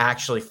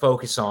actually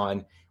focus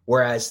on.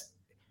 Whereas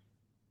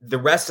the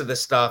rest of the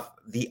stuff,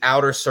 the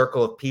outer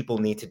circle of people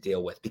need to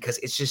deal with because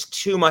it's just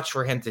too much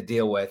for him to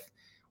deal with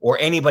or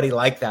anybody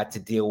like that to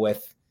deal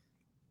with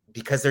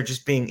because they're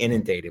just being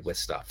inundated with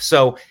stuff.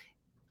 So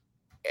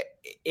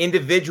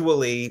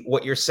individually,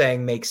 what you're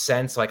saying makes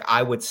sense. Like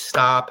I would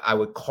stop, I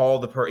would call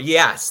the person.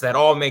 Yes, that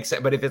all makes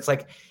sense. But if it's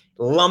like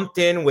lumped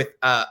in with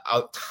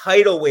a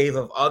tidal wave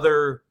of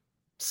other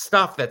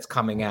stuff that's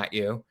coming at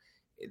you,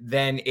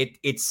 then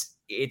it's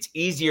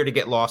easier to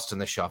get lost in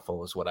the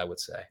shuffle is what I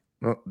would say.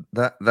 Well,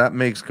 that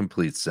makes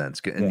complete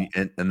sense,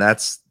 and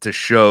that's to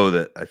show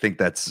that I think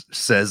that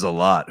says a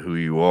lot who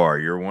you are.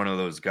 You're one of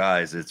those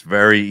guys. It's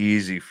very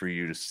easy for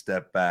you to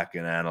step back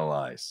and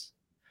analyze,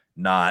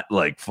 not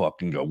like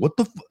fucking go, what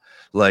the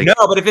like. No,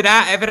 but if it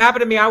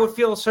happened to me, I would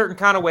feel a certain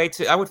kind of way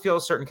too.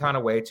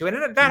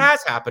 And that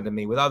has happened to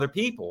me with other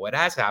people. It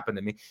has happened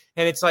to me,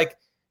 and it's like,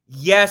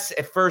 yes,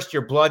 at first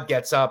your blood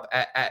gets up,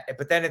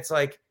 but then it's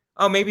like,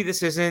 oh, maybe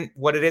this isn't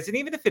what it is, and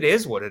even if it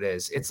is what it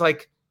is, it's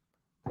like.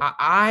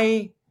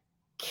 I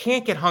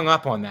can't get hung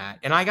up on that.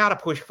 And I got to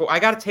push for, I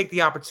got to take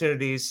the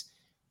opportunities.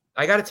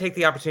 I got to take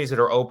the opportunities that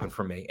are open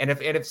for me. And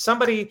if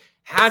somebody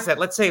has that,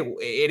 let's say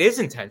it is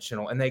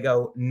intentional and they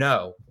go,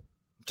 no,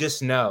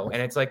 just no.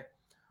 And it's like,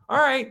 all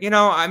right, you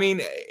know, I mean,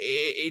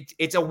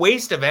 it's a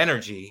waste of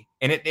energy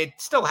and it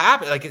still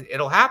happens. Like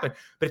it'll happen,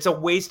 but it's a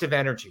waste of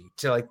energy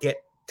to like get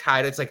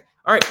tied. It's like,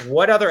 all right,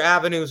 what other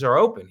avenues are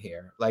open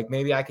here? Like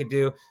maybe I could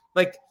do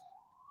like,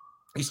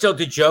 you still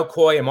do Joe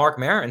Coy and Mark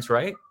Maron's,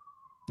 right?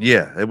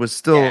 Yeah, it was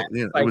still,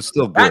 it was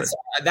still good.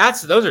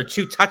 Those are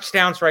 2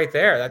 touchdowns right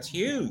there. That's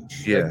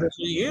huge. Yeah, those are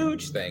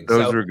huge things.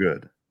 Those were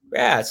good.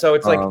 Yeah, so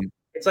it's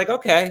like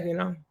okay, you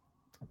know.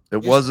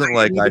 It wasn't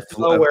like I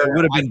flew. It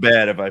would have been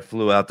bad if I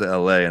flew out to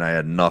LA and I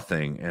had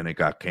nothing and it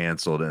got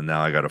canceled and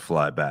now I got to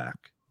fly back.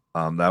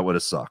 That would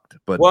have sucked.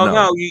 But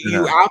no,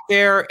 you out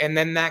there and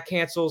then that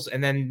cancels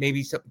and then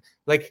maybe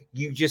like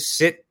you just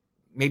sit.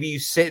 Maybe you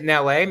sit in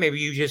LA. Maybe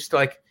you just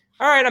like.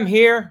 All right, I'm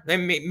here.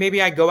 Then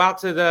maybe I go out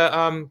to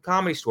the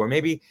comedy store.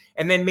 Maybe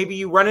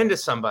you run into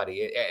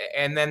somebody,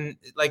 and then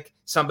like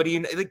somebody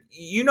like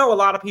a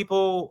lot of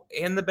people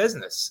in the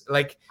business.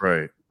 Like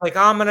right. like,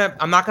 I'm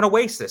not gonna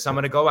waste this. I'm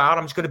gonna go out.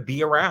 I'm just gonna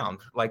be around.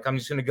 Like, I'm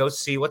just gonna go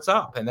see what's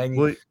up, and then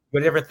Well,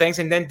 with different things,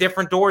 and then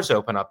different doors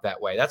open up that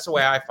way. That's the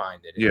way I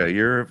find it. yeah,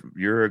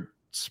 you're a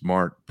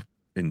smart,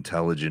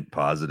 intelligent,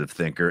 positive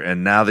thinker,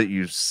 and now that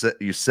you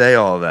say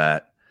all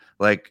that,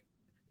 like,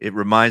 it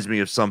reminds me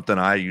of something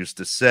I used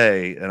to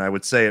say, and I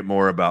would say it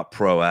more about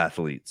pro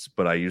athletes,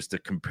 but I used to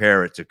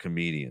compare it to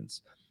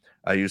comedians.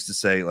 I used to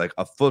say, like,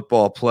 a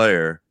football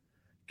player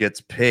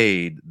gets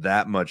paid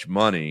that much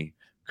money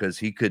because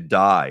he could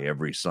die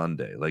every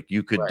Sunday. Like,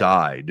 you could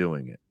die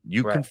doing it.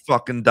 You can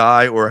fucking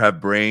die or have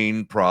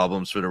brain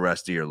problems for the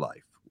rest of your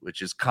life,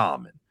 which is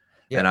common.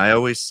 Yeah. And I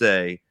always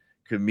say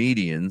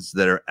comedians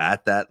that are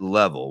at that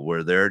level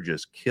where they're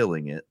just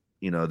killing it,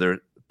 you know, they're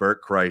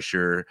Bert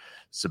Kreischer,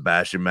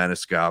 Sebastian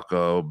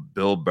Maniscalco,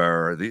 Bill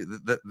Burr.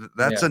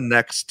 That's a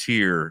next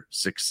tier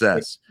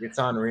success. It's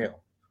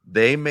unreal.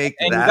 They make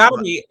and that.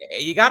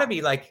 You gotta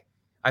be like,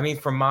 I mean,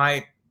 from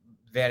my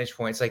vantage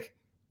point, it's like,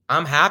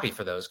 I'm happy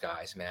for those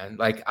guys, man.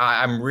 Like,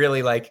 I'm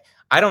really like,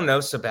 I don't know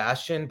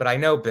Sebastian, but I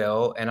know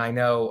Bill, and I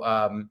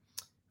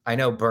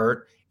know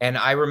Bert, and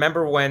I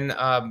remember when,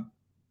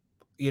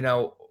 you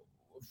know,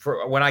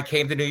 when I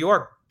came to New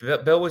York,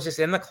 Bill was just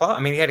in the club. I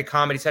mean, he had a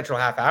Comedy Central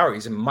half hour.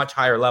 He's a much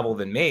higher level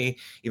than me,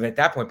 even at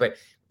that point.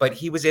 But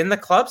he was in the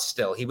club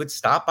still. He would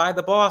stop by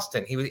the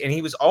Boston.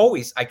 He was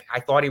always. I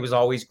thought he was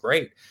always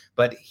great,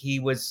 but he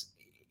was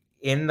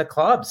in the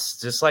clubs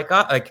just like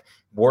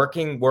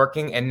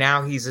working, and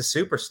now he's a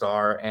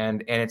superstar,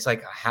 and it's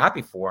like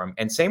happy for him.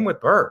 And same with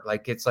Bert.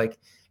 Like, it's like,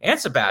 and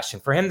Sebastian,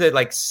 for him to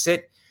like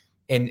sit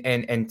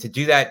and to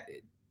do that,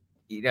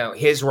 you know,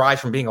 his rise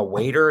from being a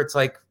waiter. It's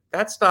like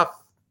that stuff.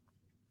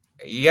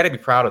 You got to be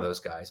proud of those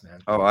guys,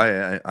 man. Oh,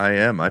 I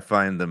am. I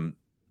find them.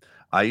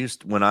 I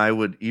used when I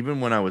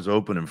was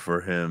opening for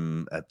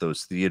him at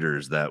those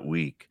theaters that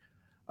week,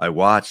 I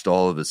watched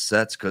all of his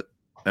sets.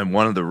 And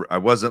I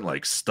wasn't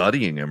like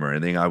studying him or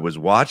anything. I was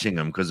watching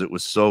him because it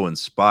was so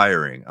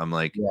inspiring. I'm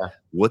like,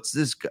 what's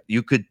this guy?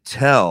 You could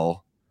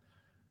tell.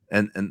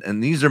 And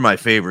these are my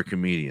favorite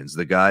comedians,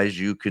 the guys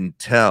you can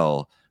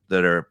tell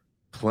that are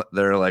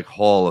like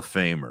Hall of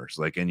Famers.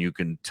 Like, and you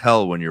can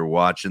tell when you're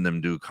watching them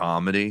do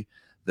comedy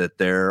that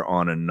they're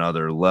on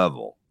another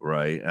level,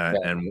 right? Yeah.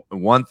 And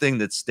one thing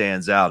that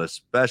stands out,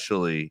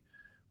 especially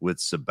with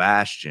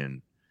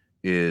Sebastian,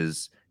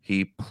 is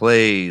he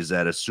plays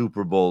at a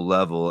Super Bowl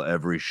level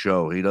every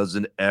show. He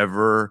doesn't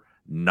ever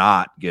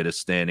not get a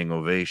standing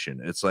ovation.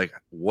 It's like,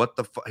 what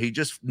the fuck? He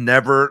just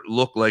never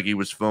looked like he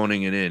was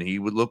phoning it in. He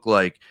would look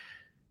like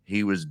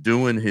he was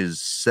doing his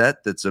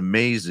set that's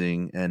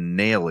amazing and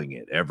nailing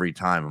it every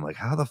time. I'm like,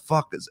 how the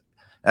fuck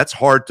that's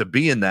hard to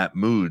be in that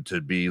mood,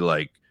 to be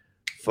like,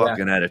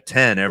 fucking at a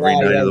 10 every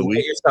night of the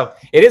week.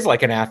 It is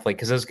like an athlete,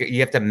 because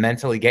you have to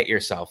mentally get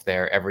yourself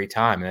there every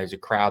time. And there's a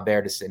crowd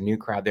there a new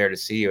crowd there to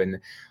see you, and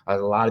a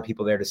lot of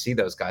people there to see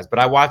those guys. But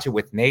I watch it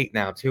with Nate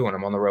now too, and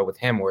I'm on the road with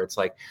him, where it's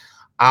like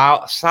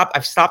I've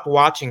stopped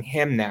watching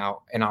him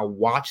now, and I'll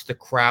watch the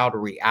crowd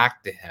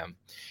react to him.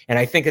 And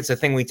I think it's a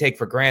thing we take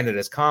for granted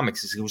as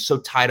comics, is we're so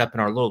tied up in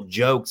our little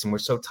jokes, and we're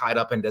so tied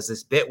up in, does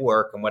this bit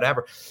work and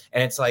whatever.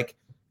 And it's like,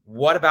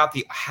 what about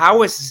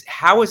how is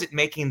it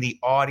making the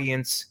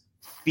audience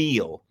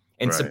feel?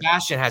 And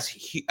Sebastian has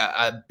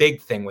a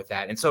big thing with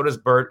that, and so does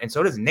Bert, and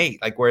so does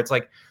Nate. Like, where it's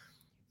like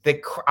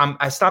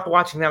I stopped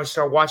watching them, I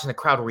started watching the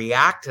crowd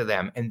react to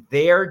them, and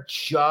they're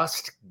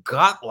just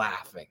gut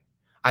laughing.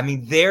 I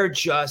mean, they're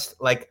just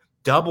like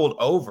doubled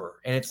over,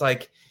 and it's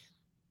like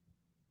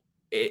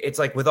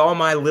with all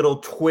my little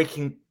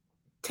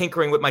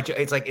tinkering with my,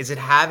 it's like, is it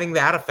having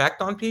that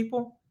effect on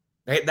people?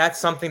 That's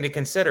something to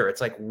consider.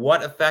 It's like,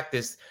 what effect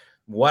is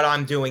what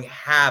I'm doing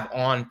have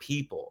on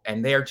people?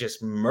 And they're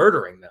just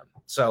murdering them.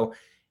 So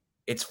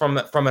it's from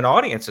an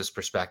audience's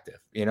perspective.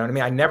 You know what I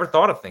mean? I never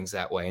thought of things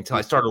that way until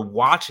I started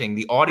watching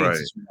the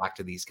audiences react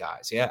to these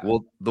guys. Yeah.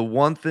 Well, the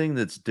one thing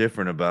that's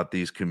different about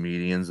these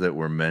comedians that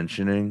we're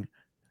mentioning,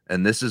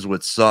 and this is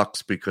what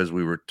sucks, because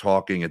we were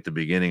talking at the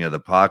beginning of the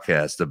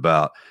podcast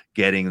about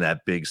getting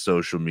that big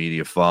social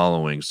media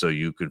following so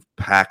you could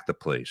pack the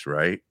place,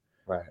 right?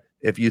 Right.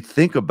 If you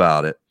think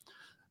about it,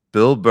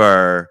 Bill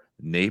Burr,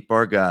 Nate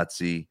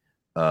Bargatze,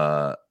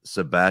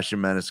 Sebastian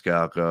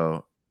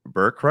Maniscalco,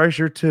 Bert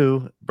Kreischer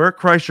too. Bert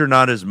Kreischer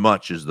not as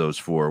much as those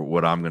four,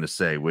 what I'm going to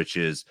say, which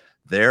is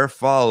their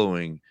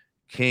following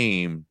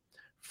came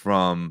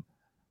from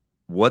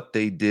what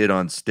they did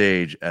on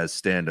stage as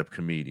stand-up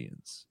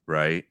comedians,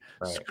 right?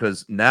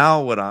 Because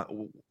now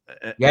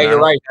you're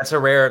right. That's a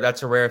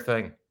rare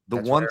thing. The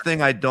one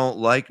thing I don't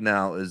like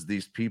now is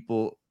these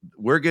people,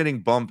 we're getting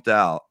bumped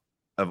out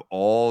of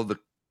all the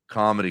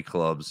comedy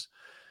clubs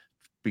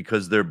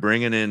because they're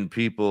bringing in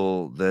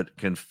people that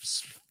can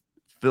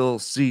fill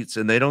seats,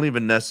 and they don't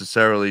even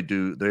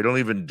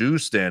do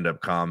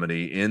stand-up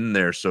comedy in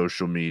their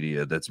social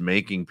media that's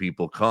making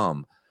people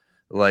come.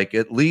 Like,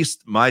 at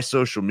least my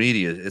social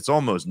media, it's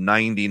almost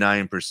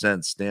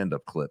 99%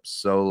 stand-up clips.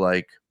 So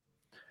like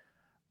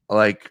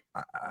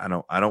I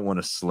don't want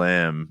to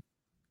slam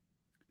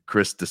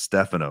Chris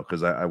DiStefano,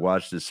 because I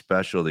watched his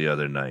special the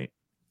other night,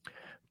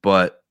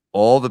 but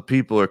all the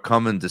people are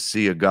coming to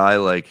see a guy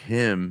like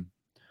him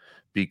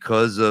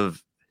because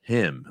of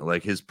him,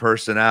 like his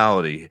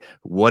personality,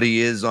 what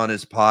he is on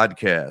his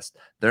podcast.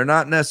 They're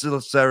not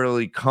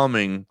necessarily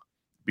coming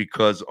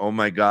because, oh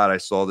my God, I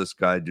saw this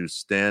guy do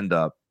stand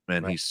up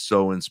and he's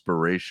so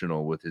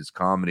inspirational with his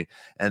comedy.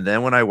 And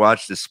then when I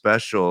watch the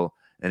special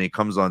and he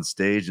comes on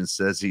stage and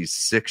says he's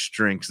 6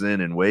 drinks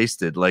in and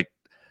wasted, like,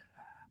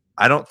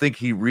 I don't think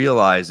he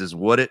realizes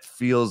what it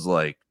feels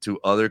like to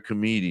other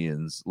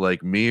comedians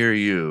like me or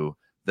you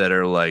that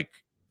are like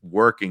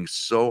working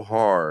so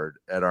hard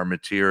at our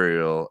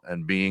material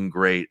and being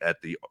great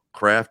at the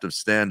craft of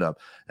stand-up.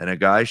 And a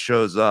guy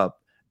shows up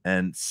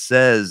and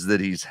says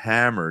that he's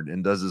hammered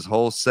and does his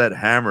whole set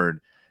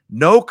hammered.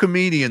 No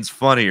comedian's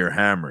funny or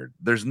hammered.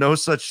 There's no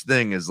such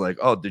thing as like,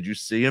 oh, did you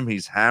see him?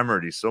 He's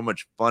hammered. He's so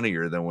much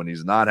funnier than when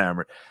he's not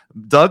hammered.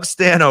 Doug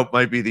Stanhope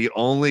might be the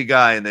only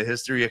guy in the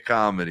history of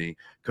comedy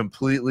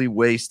completely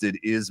wasted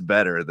is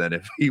better than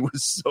if he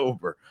was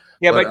sober.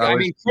 Yeah, but I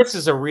mean, Chris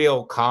is a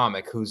real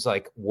comic who's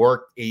like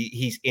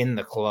he's in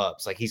the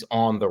clubs, like he's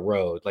on the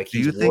road, like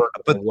he's. Do you think?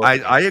 But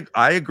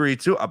I agree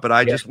too. But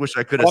I just wish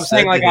I could have. I'm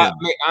saying like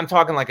I'm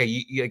talking like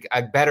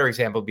a better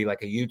example would be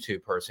like a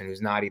YouTube person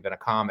who's not even a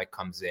comic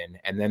comes in,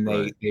 and then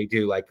they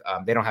do like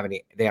they don't have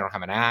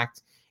an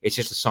act. It's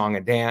just a song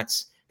and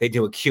dance. They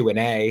do a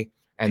Q&A,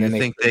 and then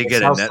they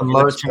get a Netflix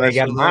merch and they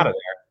get them out of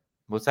there.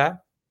 What's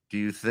that? Do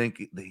you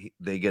think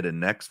they get a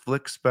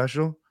Netflix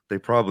special? They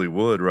probably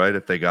would, right?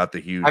 If they got the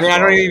huge. I mean, I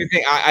don't even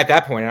think at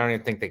that point. I don't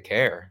even think they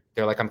care.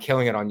 They're like, I'm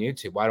killing it on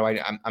YouTube. Why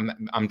do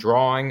I'm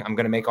drawing. I'm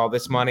going to make all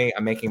this money.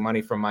 I'm making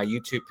money from my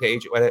YouTube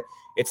page.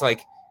 It's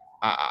like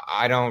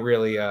I don't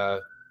really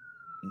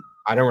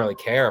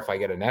care if I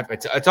get a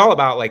Netflix. It's all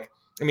about like,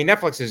 I mean,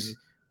 Netflix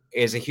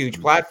is a huge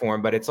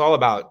platform, but it's all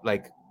about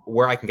like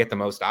where I can get the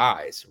most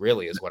eyes.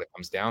 Really, is what it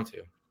comes down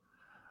to.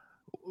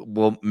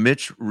 Well,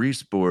 Mitch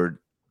Reesboard.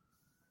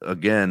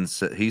 Again,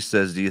 he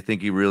says, do you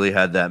think he really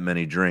had that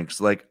many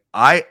drinks? Like,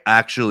 I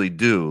actually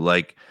do.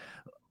 Like,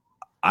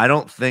 I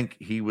don't think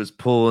he was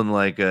pulling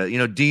like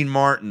Dean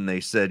Martin, they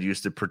said,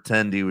 used to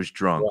pretend he was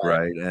drunk,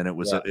 right? And it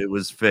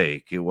was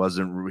fake. He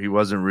wasn't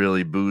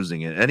really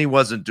boozing it. And he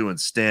wasn't doing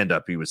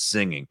stand-up. He was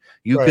singing.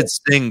 You could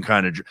sing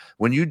kind of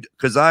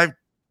because I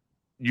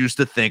used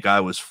to think I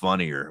was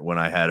funnier when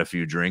I had a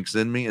few drinks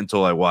in me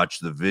until I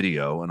watched the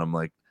video. And I'm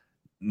like,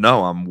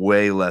 no, I'm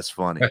way less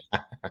funny.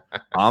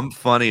 I'm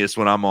funniest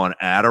when I'm on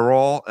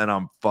Adderall and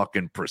I'm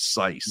fucking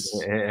precise.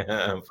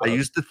 Yeah, I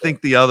used to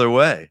think the other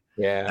way.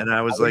 Yeah. And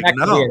I was like,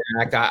 no.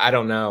 I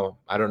don't know.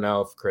 I don't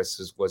know if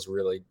Chris was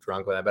really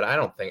drunk with that, but I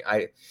don't think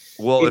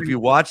if you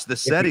watch the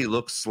set, he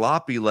looks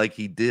sloppy like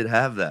he did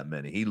have that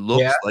many. He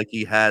looks like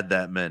he had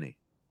that many.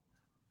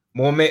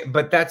 Well,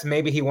 but that's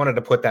maybe he wanted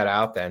to put that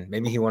out then.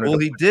 Maybe he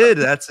wanted he did.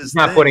 That's his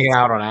not putting it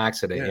out on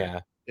accident. Yeah.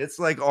 It's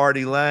like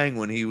Artie Lang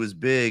when he was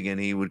big and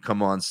he would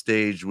come on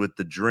stage with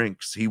the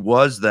drinks. He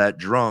was that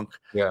drunk,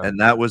 and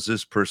that was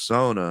his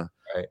persona.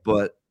 Right.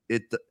 But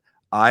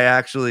I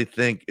actually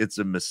think it's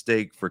a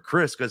mistake for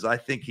Chris because I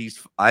think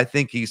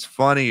he's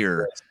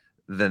funnier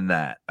than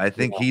that. I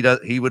think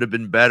he would have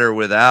been better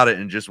without it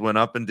and just went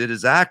up and did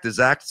his act. His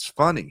act's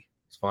funny.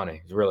 It's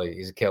funny.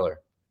 He's a killer.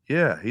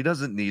 Yeah, he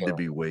doesn't need to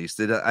be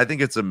wasted. I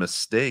think it's a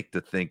mistake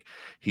to think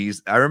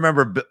I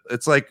remember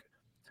it's like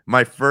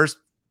my first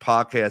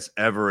podcast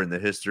ever in the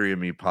history of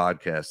me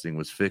podcasting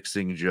was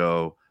Fixing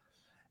Joe,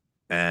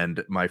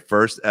 and my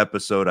first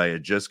episode I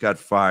had just got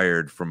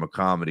fired from a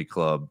comedy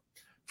club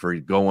for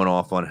going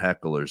off on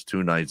hecklers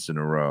 2 nights in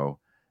a row,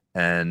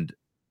 and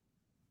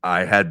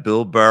I had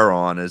Bill Burr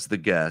on as the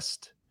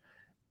guest,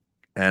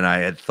 and I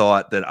had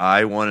thought that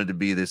I wanted to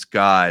be this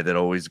guy that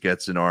always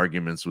gets in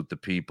arguments with the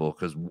people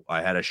because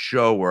I had a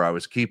show where I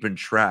was keeping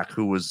track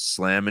who was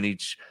slamming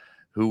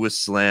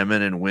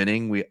and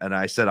winning. And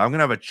I said, I'm going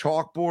to have a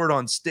chalkboard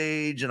on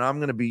stage and I'm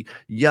going to be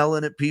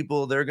yelling at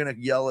people. They're going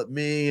to yell at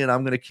me and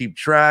I'm going to keep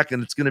track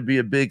and it's going to be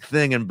a big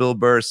thing. And Bill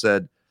Burr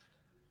said,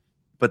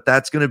 but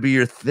that's going to be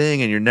your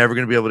thing and you're never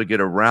going to be able to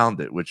get around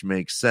it, which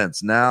makes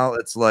sense. Now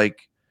it's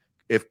like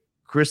if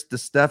Chris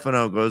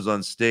DiStefano goes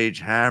on stage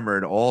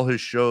hammered, all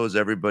his shows,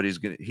 everybody's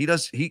going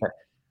to,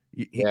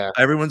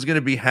 everyone's going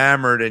to be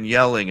hammered and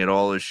yelling at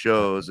all his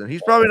shows. And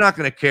he's probably not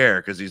going to care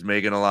because he's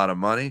making a lot of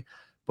money,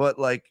 but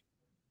like,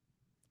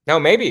 no,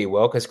 maybe he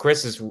will because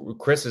Chris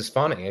is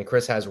funny and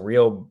Chris has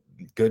real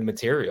good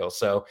material,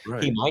 so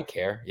he might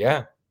care.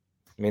 Yeah,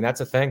 I mean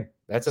that's a thing.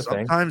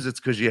 Sometimes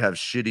it's because you have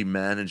shitty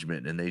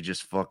management and they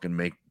just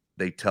fucking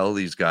they tell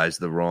these guys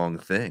the wrong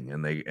thing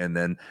and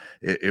then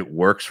it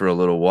works for a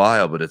little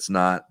while, but it's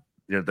not.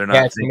 They're not.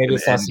 Yeah, maybe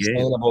it's not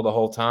sustainable the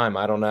whole time.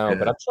 I don't know,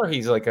 but I'm sure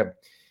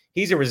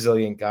he's a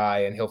resilient guy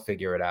and he'll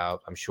figure it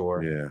out. I'm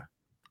sure. Yeah,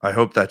 I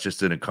hope that just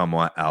didn't come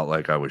out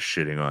like I was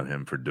shitting on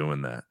him for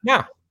doing that.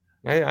 Yeah.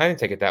 I didn't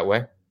take it that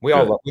way. We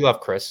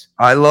love Chris.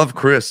 I love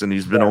Chris, and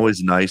he's been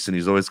always nice, and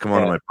he's always come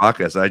on my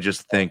podcast. I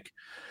just think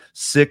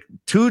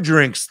 2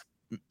 drinks,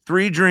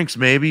 3 drinks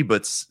maybe,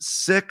 but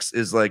 6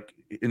 is like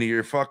and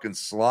you're fucking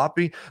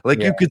sloppy. Like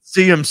Yeah. you could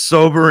see him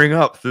sobering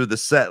up through the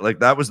set. Like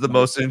that was the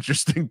most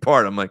interesting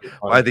part. I'm like,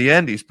 by the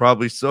end, he's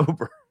probably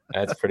sober.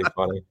 That's pretty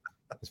funny.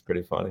 That's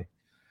pretty funny.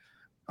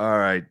 All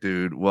right,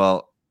 dude.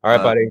 Well, all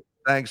right, buddy.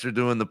 Thanks for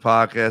doing the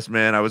podcast,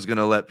 man. I was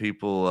gonna let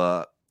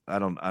people. I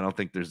don't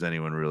think there's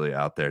anyone really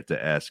out there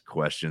to ask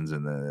questions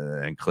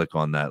and click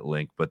on that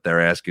link, but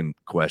they're asking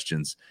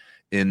questions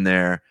in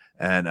there.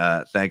 And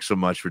thanks so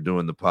much for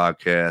doing the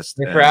podcast.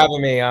 Thanks for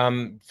having me.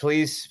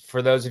 Please,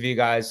 for those of you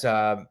guys,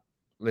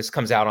 this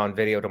comes out on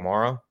video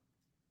tomorrow.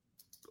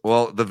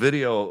 Well, the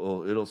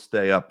video it'll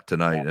stay up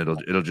tonight.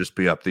 It'll just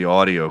be up. The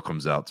audio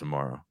comes out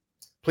tomorrow.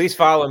 Please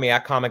follow me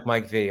at Comic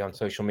Mike V on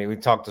social media.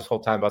 We've talked this whole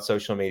time about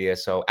social media.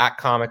 So at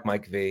Comic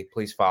Mike V,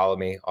 please follow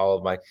me. All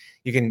of my,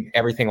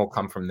 everything will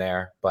come from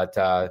there. But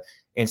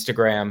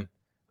Instagram,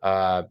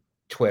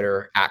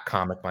 Twitter, at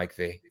Comic Mike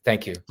V.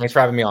 Thank you. Thanks for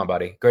having me on,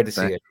 buddy. Good to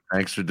see you.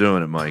 Thanks for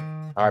doing it, Mike.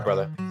 All right,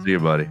 brother. See you,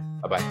 buddy.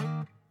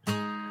 Bye-bye.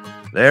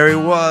 There he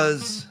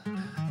was,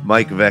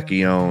 Mike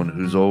Vecchione,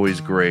 who's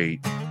always great.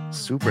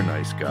 Super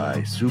nice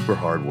guy, super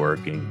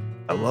hardworking.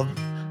 I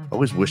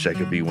always wish I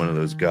could be one of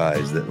those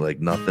guys that like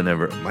nothing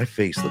ever. My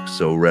face looks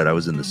so red. I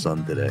was in the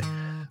sun today.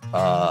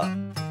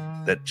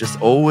 That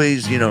just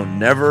always,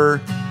 never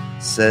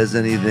says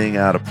anything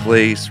out of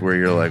place where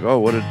you're like, oh,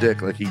 what a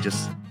dick. Like he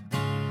just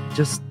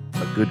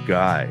a good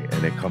guy,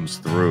 and it comes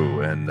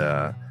through. And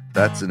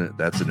that's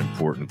an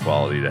important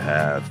quality to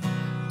have,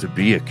 to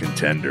be a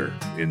contender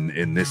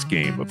in this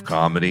game of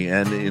comedy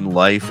and in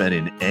life and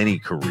in any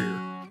career.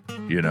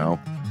 You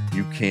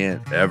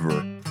can't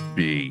ever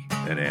be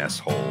an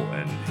asshole,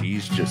 and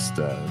he's just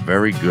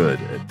very good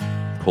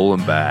at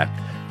pulling back,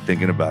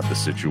 thinking about the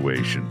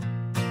situation.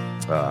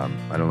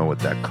 I don't know what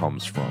that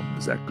comes from.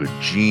 Is that good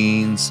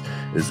genes?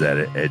 Is that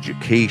an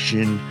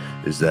education?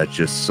 Is that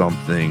just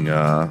something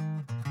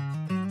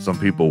some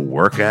people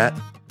work at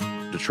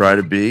to try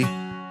to be,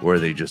 or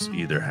they just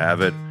either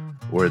have it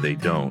or they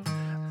don't?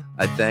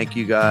 I thank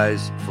you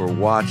guys for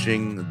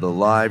watching the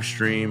live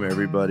stream.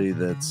 Everybody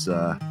that's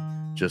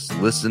just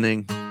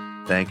listening,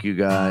 thank you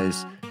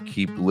guys.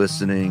 Keep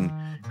listening.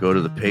 Go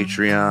to the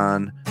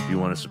Patreon if you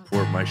want to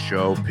support my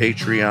show.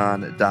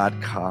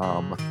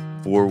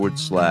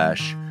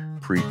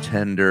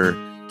 Patreon.com/pretender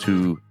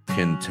to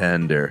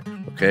contender.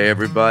 Okay,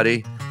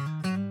 everybody?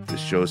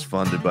 This show is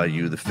funded by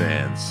you, the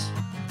fans.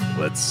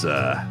 Let's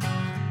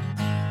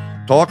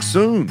talk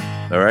soon.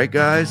 All right,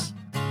 guys?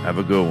 Have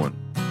a good one.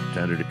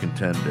 Pretender to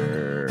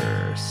contender.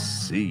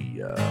 See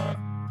ya.